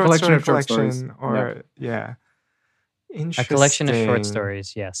either a It's a short collection story of short stories. collection or yeah. A Interesting. collection of short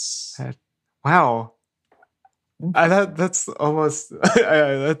stories, yes. Wow. That's almost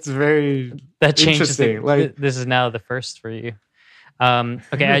that's very That changes interesting. Like this is now the first for you. Okay,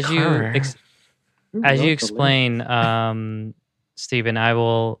 Raymond as you Carver. Who as wrote you the explain, Stephen, I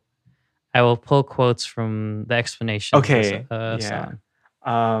will pull quotes from the explanation Okay, of this yeah.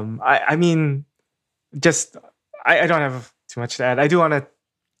 song. I mean, just I don't have too much to add. I do want to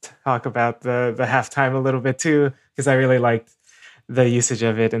talk about the halftime a little bit too, because I really liked the usage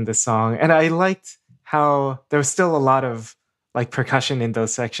of it in the song, and I liked how there was still a lot of like percussion in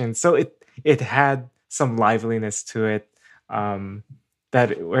those sections, so it had some liveliness to it.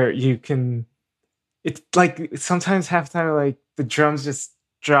 That where you can, it's like sometimes halftime like the drums just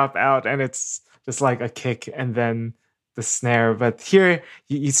drop out and it's just like a kick and then the snare, but here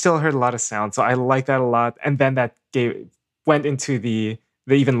you still heard a lot of sound, so I like that a lot. And then that went into the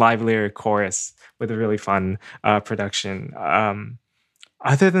even livelier chorus with a really fun production.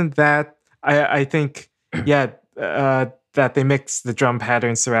 Other than that, I think that they mixed the drum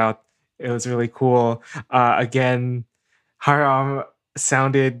patterns throughout. It was really cool. Again, Haram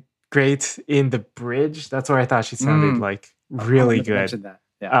sounded great in the bridge. That's where I thought she sounded like really I good. mentioned that.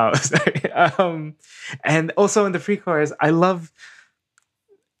 Yeah. Oh, sorry. And also in the pre-chorus, I love.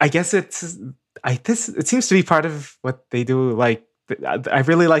 I guess it seems to be part of what they do. Like, I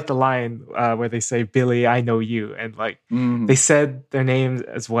really like the line where they say, "Billlie, I know you," and like they said their names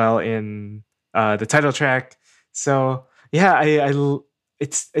as well in the title track. So yeah, it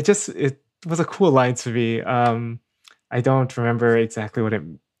was a cool line to me. I don't remember exactly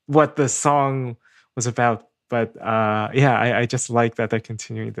what the song was about. But I just like that they're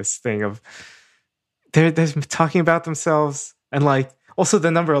continuing this thing of they're talking about themselves, and like also the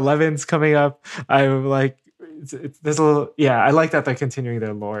number 11's coming up. I'm like, there's a little, I like that they're continuing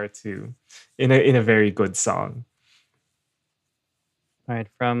their lore too, in a very good song. All right,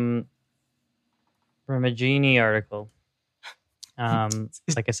 from a Genie article.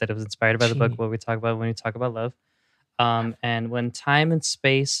 Like I said, it was inspired by the book Genie. What We Talk About When We Talk About Love. And when time and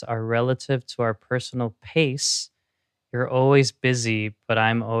space are relative to our personal pace, you're always busy, but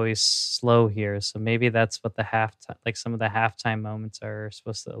I'm always slow here. So maybe that's what the halftime, like some of the halftime moments are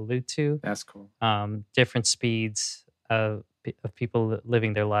supposed to allude to. That's cool. Different speeds of people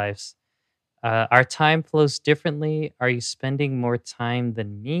living their lives. Our time flows differently. Are you spending more time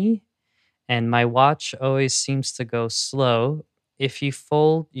than me? And my watch always seems to go slow. If you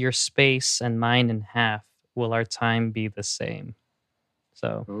fold your space and mine in half, will our time be the same?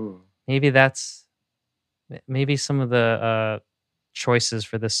 So Ooh. maybe maybe some of the choices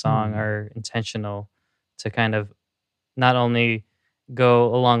for this song are intentional to kind of not only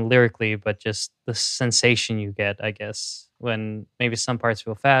go along lyrically, but just the sensation you get, I guess, when maybe some parts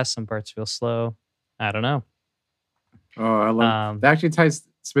feel fast, some parts feel slow. I don't know. Oh, I love that. Actually ties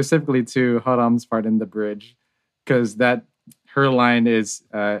specifically to Haram's part in the bridge, because that her line is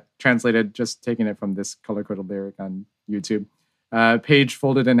translated, just taking it from this color coded lyric on YouTube. Page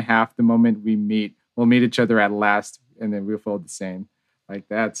folded in half. The moment we meet, we'll meet each other at last, and then we'll fold the same. Like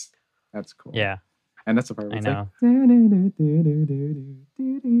that's cool. Yeah, and that's the part where I it's know.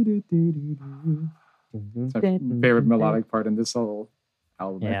 It's my favorite melodic part in this whole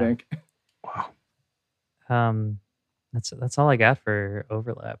album, I Yeah. think. Wow. That's all I got for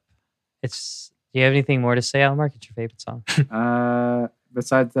overlap. Do you have anything more to say, Almark? It's your favorite song.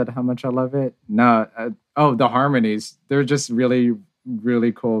 Besides that, how much I love it. No, the harmonies. They're just really,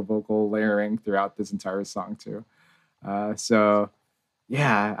 really cool vocal layering throughout this entire song too. So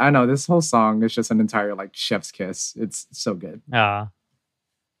yeah, I know this whole song is just an entire like chef's kiss. It's so good. All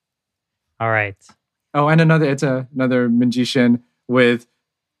right. Oh, and another magician with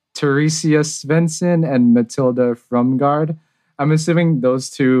Teresia Svensson and Matilda Frumgard. I'm assuming those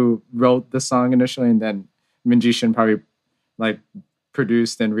two wrote the song initially, and then magician probably like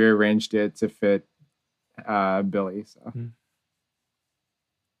produced and rearranged it to fit Billlie. So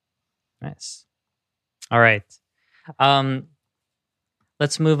Nice. All right.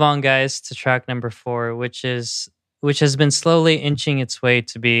 Let's move on, guys, to track number 4, which has been slowly inching its way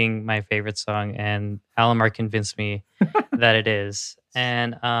to being my favorite song, and Alamar convinced me that it is.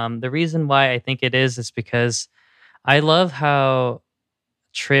 And the reason why I think it is because I love how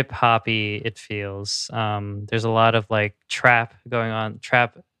trip hoppy it feels. There's a lot of like trap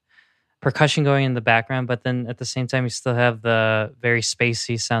percussion going in the background, but then at the same time you still have the very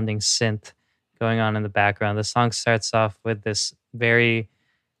spacey sounding synth going on in the background. The song starts off with this very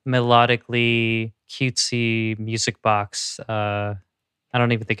melodically cutesy music box. I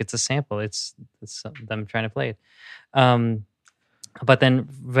don't even think it's a sample. It's them trying to play it. But then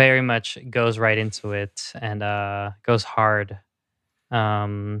very much goes right into it and goes hard.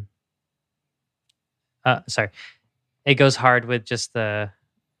 It goes hard with just the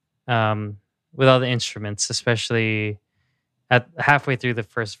with all the instruments, especially at halfway through the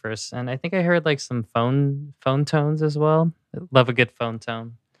first verse. And I think I heard like some phone tones as well. Love a good phone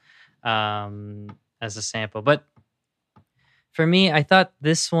tone as a sample. But for me, I thought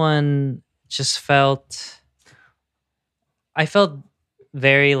this one just I felt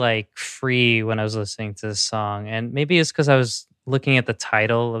very like free when I was listening to this song. And maybe it's because I was looking at the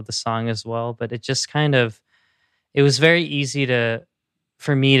title of the song as well, but it just it was very easy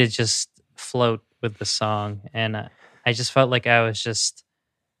for me to just float with the song. And I just felt like I was just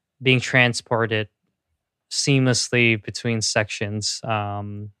being transported seamlessly between sections.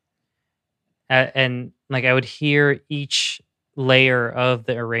 And like I would hear each layer of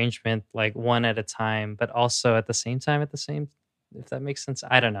the arrangement like one at a time, but also at the same time, if that makes sense.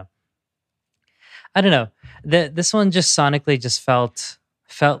 I don't know. This one just sonically just felt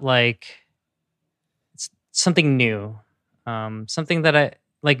like it's something new. Something that I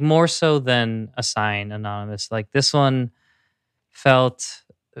like more so than A Sign, Anonymous. Like this one felt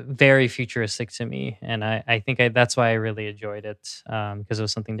very futuristic to me, and I think that's why I really enjoyed it, because it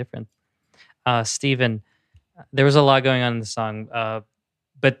was something different. Steven, there was a lot going on in the song,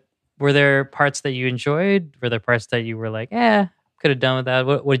 but were there parts that you enjoyed? Were there parts that you were like, could have done with that?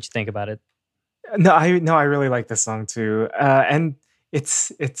 What did you think about it? No, I really like this song too, and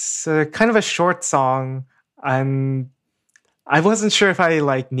it's kind of a short song, and I wasn't sure if I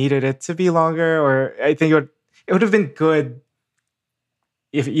like needed it to be longer, or I think it would have been good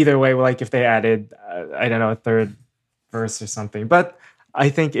if either way, like if they added I don't know, a third verse or something. But I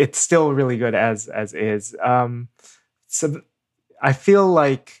think it's still really good as is. So I feel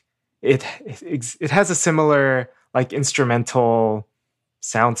like it has a similar like instrumental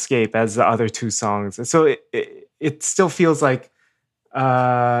soundscape as the other two songs, so it still feels like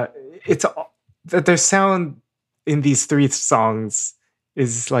it's that their sound in these three songs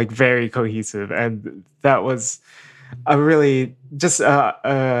is like very cohesive, and that was a really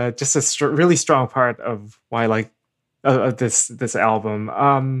really strong part of why I like of this album.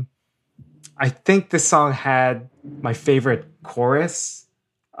 I think this song had my favorite chorus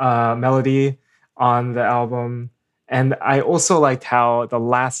melody on the album, and I also liked how the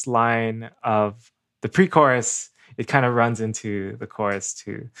last line of the pre-chorus, it kind of runs into the chorus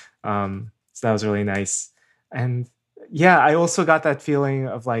too. So that was really nice. And yeah, I also got that feeling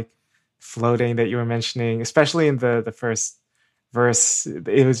of like floating that you were mentioning, especially in the first verse.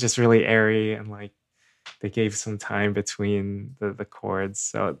 It was just really airy, and like they gave some time between the chords,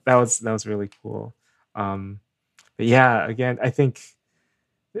 so that was really cool. But yeah, again, I think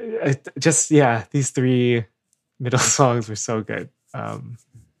just yeah, these three middle songs were so good.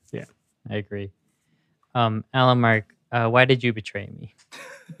 Yeah. I agree. Alan Mark, why did you betray me?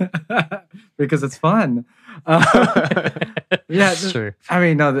 Because it's fun. Yeah, Sure. I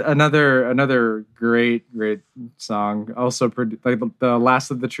mean, no, another great song. Also, like the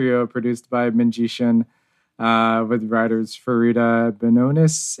last of the trio, produced by Minji Shin, with writers Farida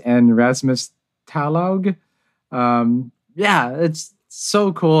Benonis and Rasmus Talaug. Yeah, it's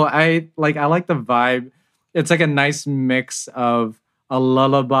so cool. I like the vibe. It's like a nice mix of a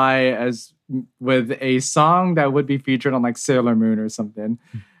lullaby as with a song that would be featured on like Sailor Moon or something.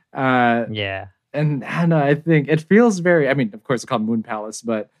 Yeah. And I don't know, I think it feels very, I mean, of course it's called Moon Palace,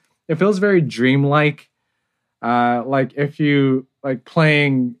 but it feels very dreamlike. Like if you like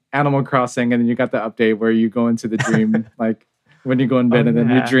playing Animal Crossing and then you got the update where you go into the dream, like when you go in bed and then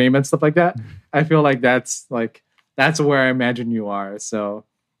you yeah. dream and stuff like that. I feel like that's where I imagine you are. So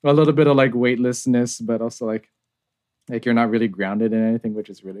a little bit of like weightlessness, but also like you're not really grounded in anything, which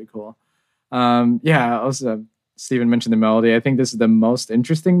is really cool. Yeah, also Steven mentioned the melody. I think this is the most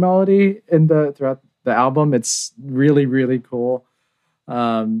interesting melody throughout the album. It's really, really cool.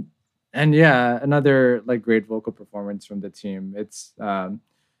 And yeah, another like great vocal performance from the team. It's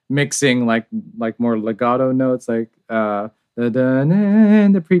mixing like more legato notes, like the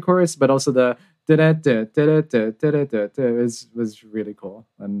pre-chorus, but also the was really cool,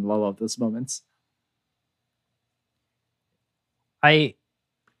 and I love those moments.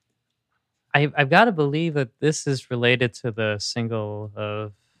 I've got to believe that this is related to the single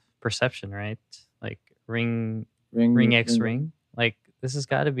of Perception, right? Like Ring X Ring. Like this has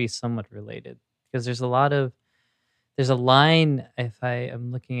got to be somewhat related because there's a line, if I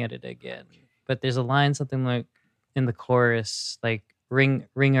am looking at it again, but there's a line something like in the chorus, like ring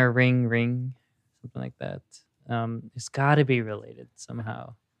ringer ring ring, something like that. It's got to be related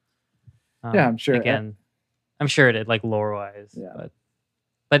somehow. Yeah, I'm sure. Again, I'm sure it did, like lore wise. Yeah.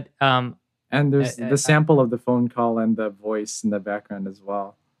 But and there's the sample of the phone call and the voice in the background as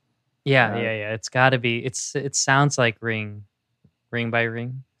well. Yeah. It's got to be. It sounds like ring by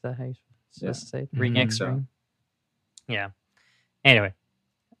ring. Is that how you're supposed to say it? Ring X ring. Yeah. Anyway,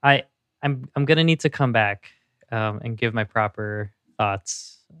 I'm gonna need to come back and give my proper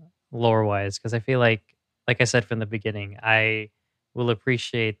thoughts lore wise because I feel like I said from the beginning, I will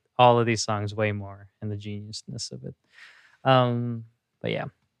appreciate all of these songs way more and the geniusness of it. But yeah.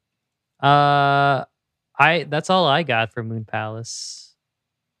 That's all I got for Moon Palace.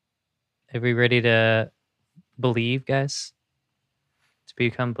 Are we ready to believe, guys? To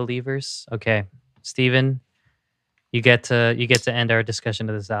become believers? Okay. Steven, you get to end our discussion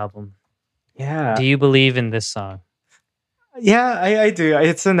of this album. Yeah. Do you believe in this song? Yeah, I do.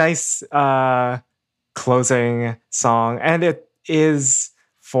 It's a nice closing song, and it is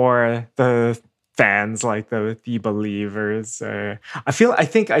for the fans, like the believers. I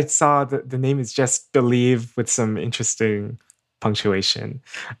think I saw the name is just Believe with some interesting punctuation.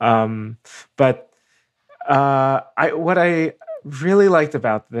 But what I really liked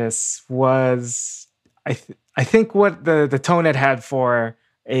about this was I think what the tone it had for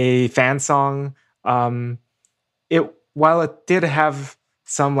a fan song. While it did have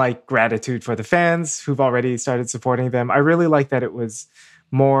some like gratitude for the fans who've already started supporting them, I really like that it was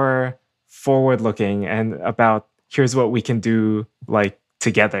more forward looking and about here's what we can do like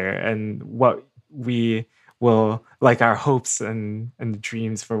together and what we will like our hopes and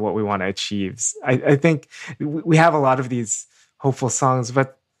dreams for what we want to achieve. I think we have a lot of these hopeful songs,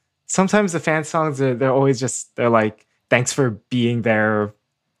 but sometimes the fan songs they're always just they're like thanks for being there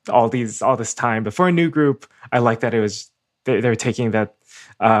all this time. But for a new group, I like that it was they're taking that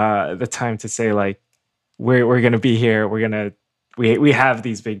the time to say like we're gonna be here, we have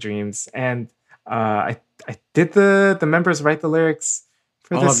these big dreams. And I did the members write the lyrics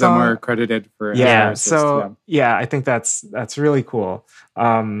for all this of song? them are credited for I think that's really cool.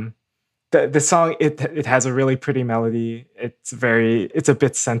 The song it has a really pretty melody. It's a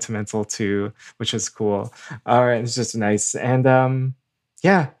bit sentimental too, which is cool. It's just nice. And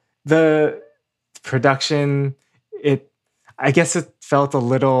yeah, the production I guess it felt a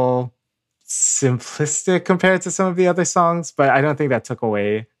little simplistic compared to some of the other songs, but I don't think that took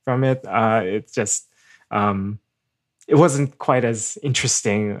away from it. It just it wasn't quite as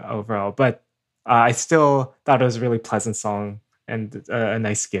interesting overall, but I still thought it was a really pleasant song and a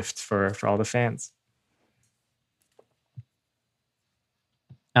nice gift for all the fans.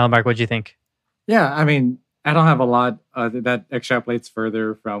 Alan Mark, what'd you think? Yeah, I mean, I don't have a lot that extrapolates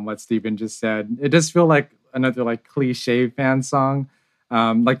further from what Steven just said. It does feel like another like cliche fan song.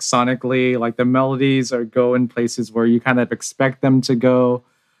 Like sonically, like the melodies are going places where you kind of expect them to go,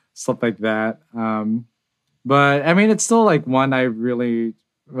 stuff like that. But I mean, it's still like one I really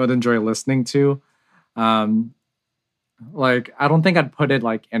would enjoy listening to. Like I don't think I'd put it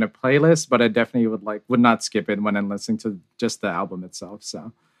like in a playlist, but I definitely would not skip it when I'm listening to just the album itself.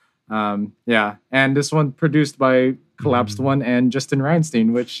 So yeah, and this one produced by Collapsed One and Justin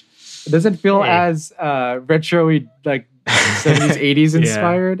Reinstein, which doesn't feel as retro-y, like 70s 80s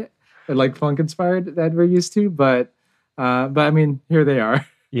inspired, or like funk inspired that we're used to, but I mean, here they are.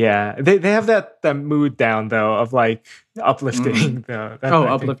 Yeah, they have that mood down though of like uplifting though.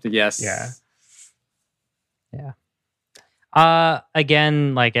 Uplifting, yes. Yeah.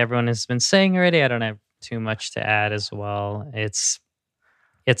 Again, like everyone has been saying already, I don't have too much to add as well. It's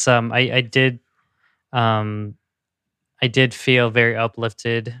I did feel very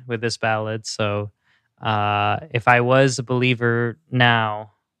uplifted with this ballad. So if I was a believer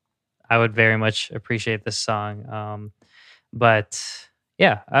now, I would very much appreciate this song. But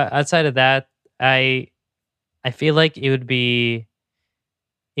yeah, outside of that, I feel like it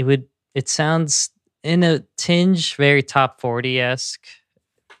sounds in a tinge very top 40-esque.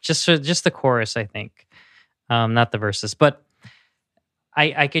 Just the chorus, I think. Not the verses, but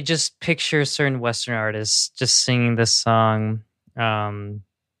I could just picture certain Western artists just singing this song, and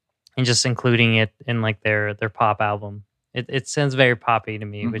just including it in like their pop album. It sounds very poppy to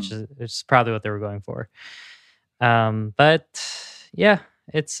me, which is probably what they were going for. But yeah,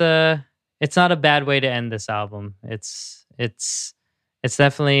 it's not a bad way to end this album. It's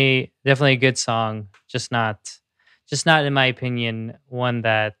definitely a good song, just not in my opinion one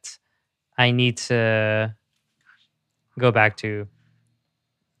that I need to go back to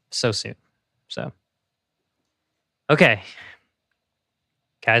so soon. So okay,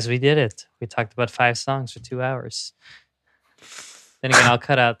 guys, we did it. We talked about 5 songs for 2 hours. Then again, I'll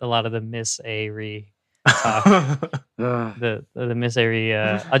cut out a lot of the Miss Avery talk. the Miss Avery.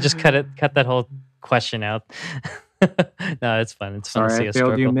 I'll just cut that whole question out. No, it's fun. It's fun to see Sorry, I us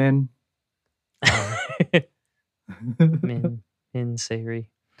failed you, struggle. Min. Min Savory.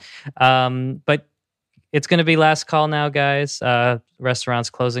 But it's going to be last call now, guys. Restaurants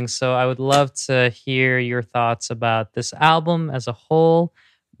closing. So I would love to hear your thoughts about this album as a whole,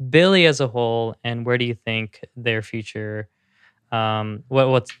 Billlie as a whole, and where do you think their future,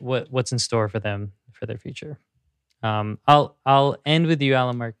 what's in store for them for their future. I'll end with you,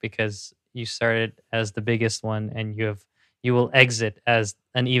 Alan Mark, because you started as the biggest one, and you will exit as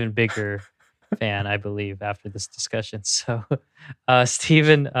an even bigger fan, I believe, after this discussion. So,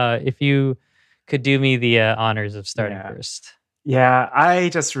 Steven, if you could do me the honors of starting first. Yeah, I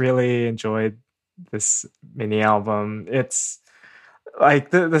just really enjoyed this mini album. It's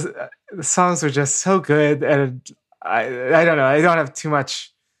like the songs are just so good, and I don't know. I don't have too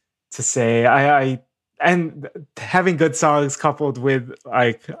much to say. And having good songs coupled with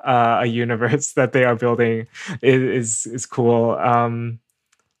like a universe that they are building is cool.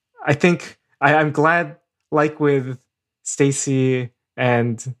 I think I'm glad, like with Stacy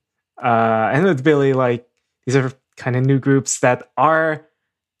and with Billlie, like these are kind of new groups that are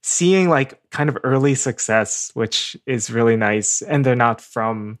seeing like kind of early success, which is really nice, and they're not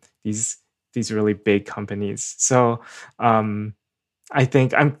from these really big companies. So I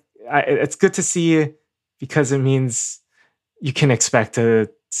think it's good to see, because it means you can expect to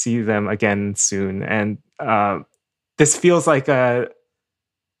see them again soon. And this feels like it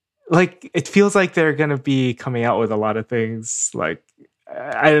feels like they're gonna be coming out with a lot of things. Like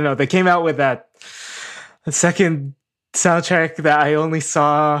I don't know, they came out with that second soundtrack that I only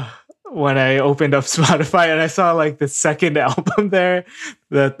saw when I opened up Spotify, and I saw like the second album there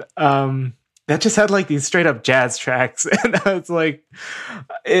that just had like these straight up jazz tracks, and I was like,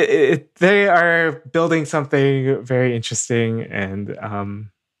 they are building something very interesting, and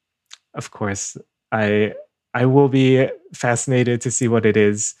of course, I will be fascinated to see what it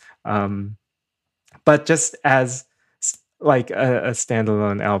is. But just as like a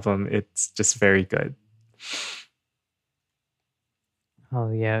standalone album, it's just very good.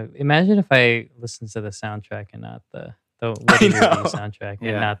 Oh yeah! Imagine if I listened to the soundtrack and not the the What I Is Your View know. soundtrack and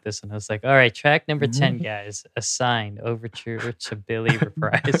Yeah. not this one. I was like, all right, track number 10, guys. Assigned Overture to Billy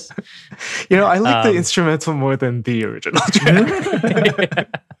Reprise. I like the Um, instrumental more than the original track.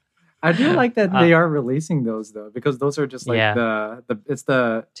 I do like that Uh, they are releasing those though, because those are just like Yeah.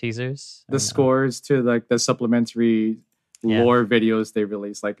 the Teasers. I the don't know. scores to like the supplementary Yeah. lore videos they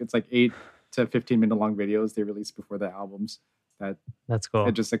release. Like it's like 8 to 15-minute long videos they release before the albums that That's cool.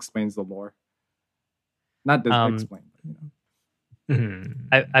 it just explains the lore. Not this explain, but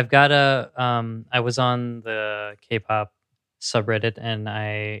Mhm. I've got I was on the K-pop subreddit and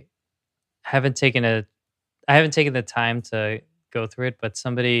I haven't taken the time to go through it, but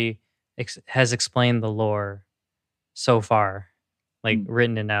somebody has explained the lore so far, like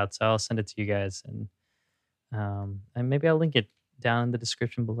written it out. So I'll send it to you guys, and maybe I'll link it down in the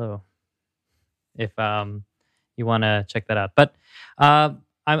description below if you want to check that out. But I'm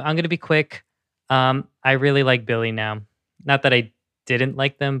gonna be quick. I really like Billy now. Not that I didn't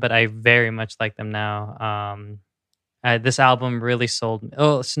like them, but I very much like them now. This album really sold me.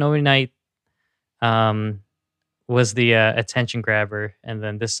 Oh, Snowy Night was the attention grabber, and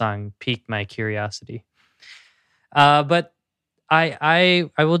then this song piqued my curiosity. But I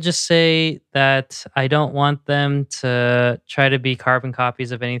will just say that I don't want them to try to be carbon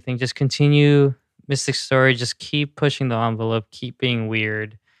copies of anything. Just continue Mystic Story. Just keep pushing the envelope. Keep being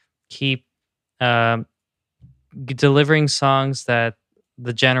weird. Keep delivering songs that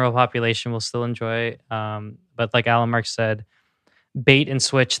the general population will still enjoy. But like Alan Mark said, bait and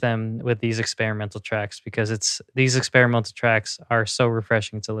switch them with these experimental tracks, because these experimental tracks are so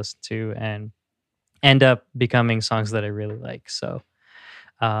refreshing to listen to and end up becoming songs that I really like. So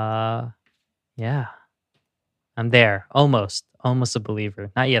yeah, I'm there. Almost a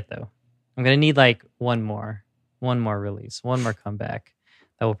believer. Not yet though. I'm gonna need like one more release, one more comeback.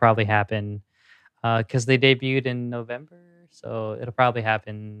 That will probably happen because they debuted in November, so it'll probably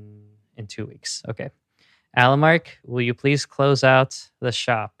happen in 2 weeks. Okay. Alamark, will you please close out the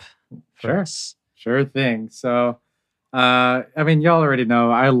shop for Sure. us? sure thing. So I mean, y'all already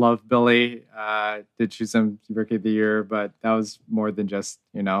know I love Billy. Did choose him Rookie of the Year, but that was more than just,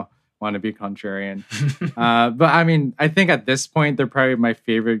 want to be contrarian. But I mean, I think at this point, they're probably my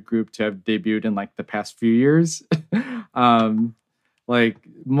favorite group to have debuted in like the past few years. Like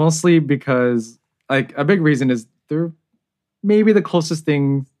mostly because like a big reason is they're maybe the closest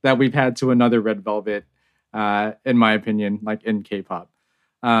thing that we've had to another Red Velvet, in my opinion, like in K-pop.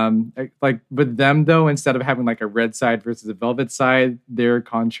 Like with them though, instead of having like a red side versus a velvet side, their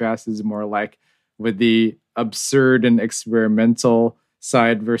contrast is more like with the absurd and experimental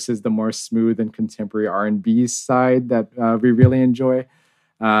side versus the more smooth and contemporary R&B side that we really enjoy.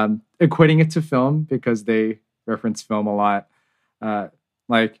 Equating it to film because they reference film a lot.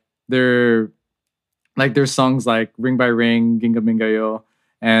 Like there's songs like Ring by Ring, Ginga Mingayo,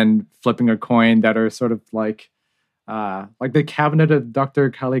 and Flipping a Coin that are sort of like the Cabinet of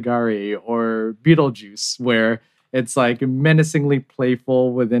Dr. Caligari or Beetlejuice, where it's like menacingly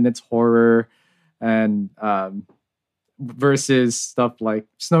playful within its horror, and versus stuff like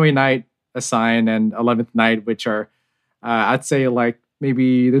Snowy Night, A Sign, and 11th Night, which are I'd say like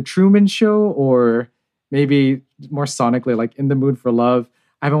maybe The Truman Show, or maybe more sonically like In the Mood for Love.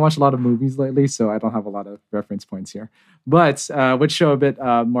 I haven't watched a lot of movies lately, so I don't have a lot of reference points here. But would show a bit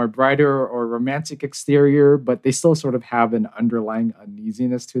more brighter or romantic exterior, but they still sort of have an underlying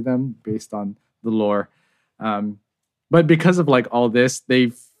uneasiness to them based on the lore. But because of like all this,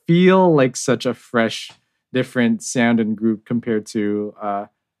 they feel like such a fresh, different sound and group compared to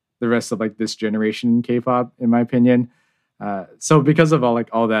the rest of like this generation in K-pop, in my opinion. So because of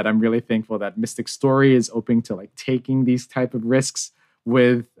all that, I'm really thankful that Mystic Story is open to like taking these type of risks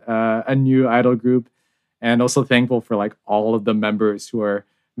with a new idol group, and also thankful for like all of the members who are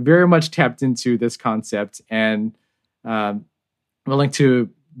very much tapped into this concept and willing to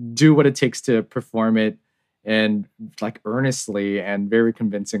do what it takes to perform it and like earnestly and very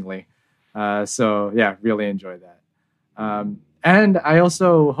convincingly. So yeah, really enjoy that. And I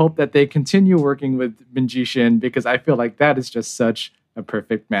also hope that they continue working with Minji because I feel like that is just such a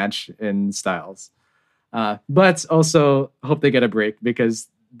perfect match in styles. But also hope they get a break because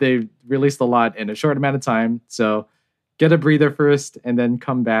they released a lot in a short amount of time. So get a breather first and then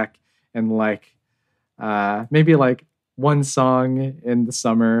come back and like maybe like one song in the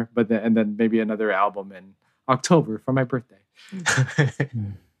summer, and then maybe another album in October for my birthday.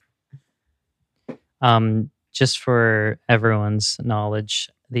 Just for everyone's knowledge,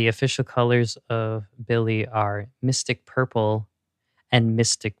 the official colors of Billy are Mystic Purple and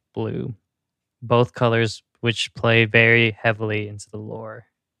Mystic Blue. Both colors which play very heavily into the lore.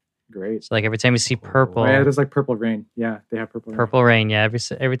 Great. So like every time you see purple, Oh, yeah, there's like purple rain. Yeah, they have purple rain. purple rain. Yeah,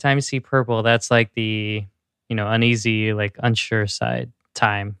 every time you see purple, that's like the uneasy, like unsure side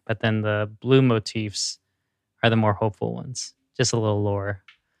time. But then the blue motifs are the more hopeful ones. Just a little lore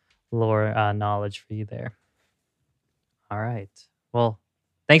knowledge for you there. All right. Well,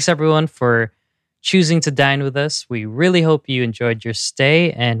 thanks everyone for choosing to dine with us. We really hope you enjoyed your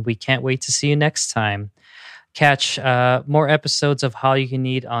stay, and we can't wait to see you next time. Catch more episodes of How You Can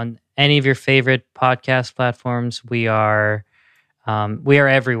Eat on any of your favorite podcast platforms. We are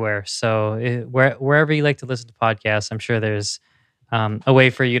everywhere. So wherever you like to listen to podcasts, I'm sure there's a way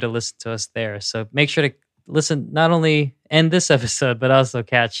for you to listen to us there. So make sure to listen, not only end this episode, but also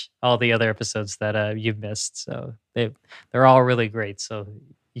catch all the other episodes that you've missed. So they're all really great. So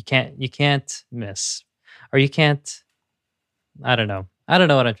you can't miss, or you can't. I don't know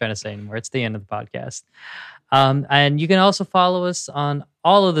what I'm trying to say anymore. It's the end of the podcast. And you can also follow us on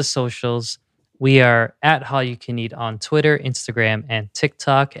all of the socials. We are at How You Can Eat on Twitter, Instagram, and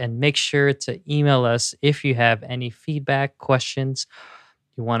TikTok. And make sure to email us if you have any feedback, questions,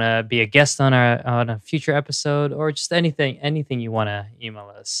 you want to be a guest on a future episode, or just anything you want to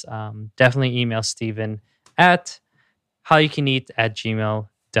email us. Definitely email Steven at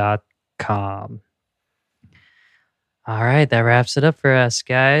howyoucaneat@gmail.com. All right, that wraps it up for us,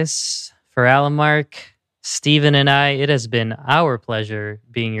 guys. For Alan, Mark, Steven, and I, it has been our pleasure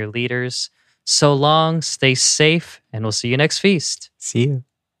being your leaders. So long, stay safe, and we'll see you next feast. See you.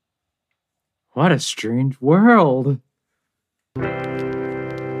 What a strange world.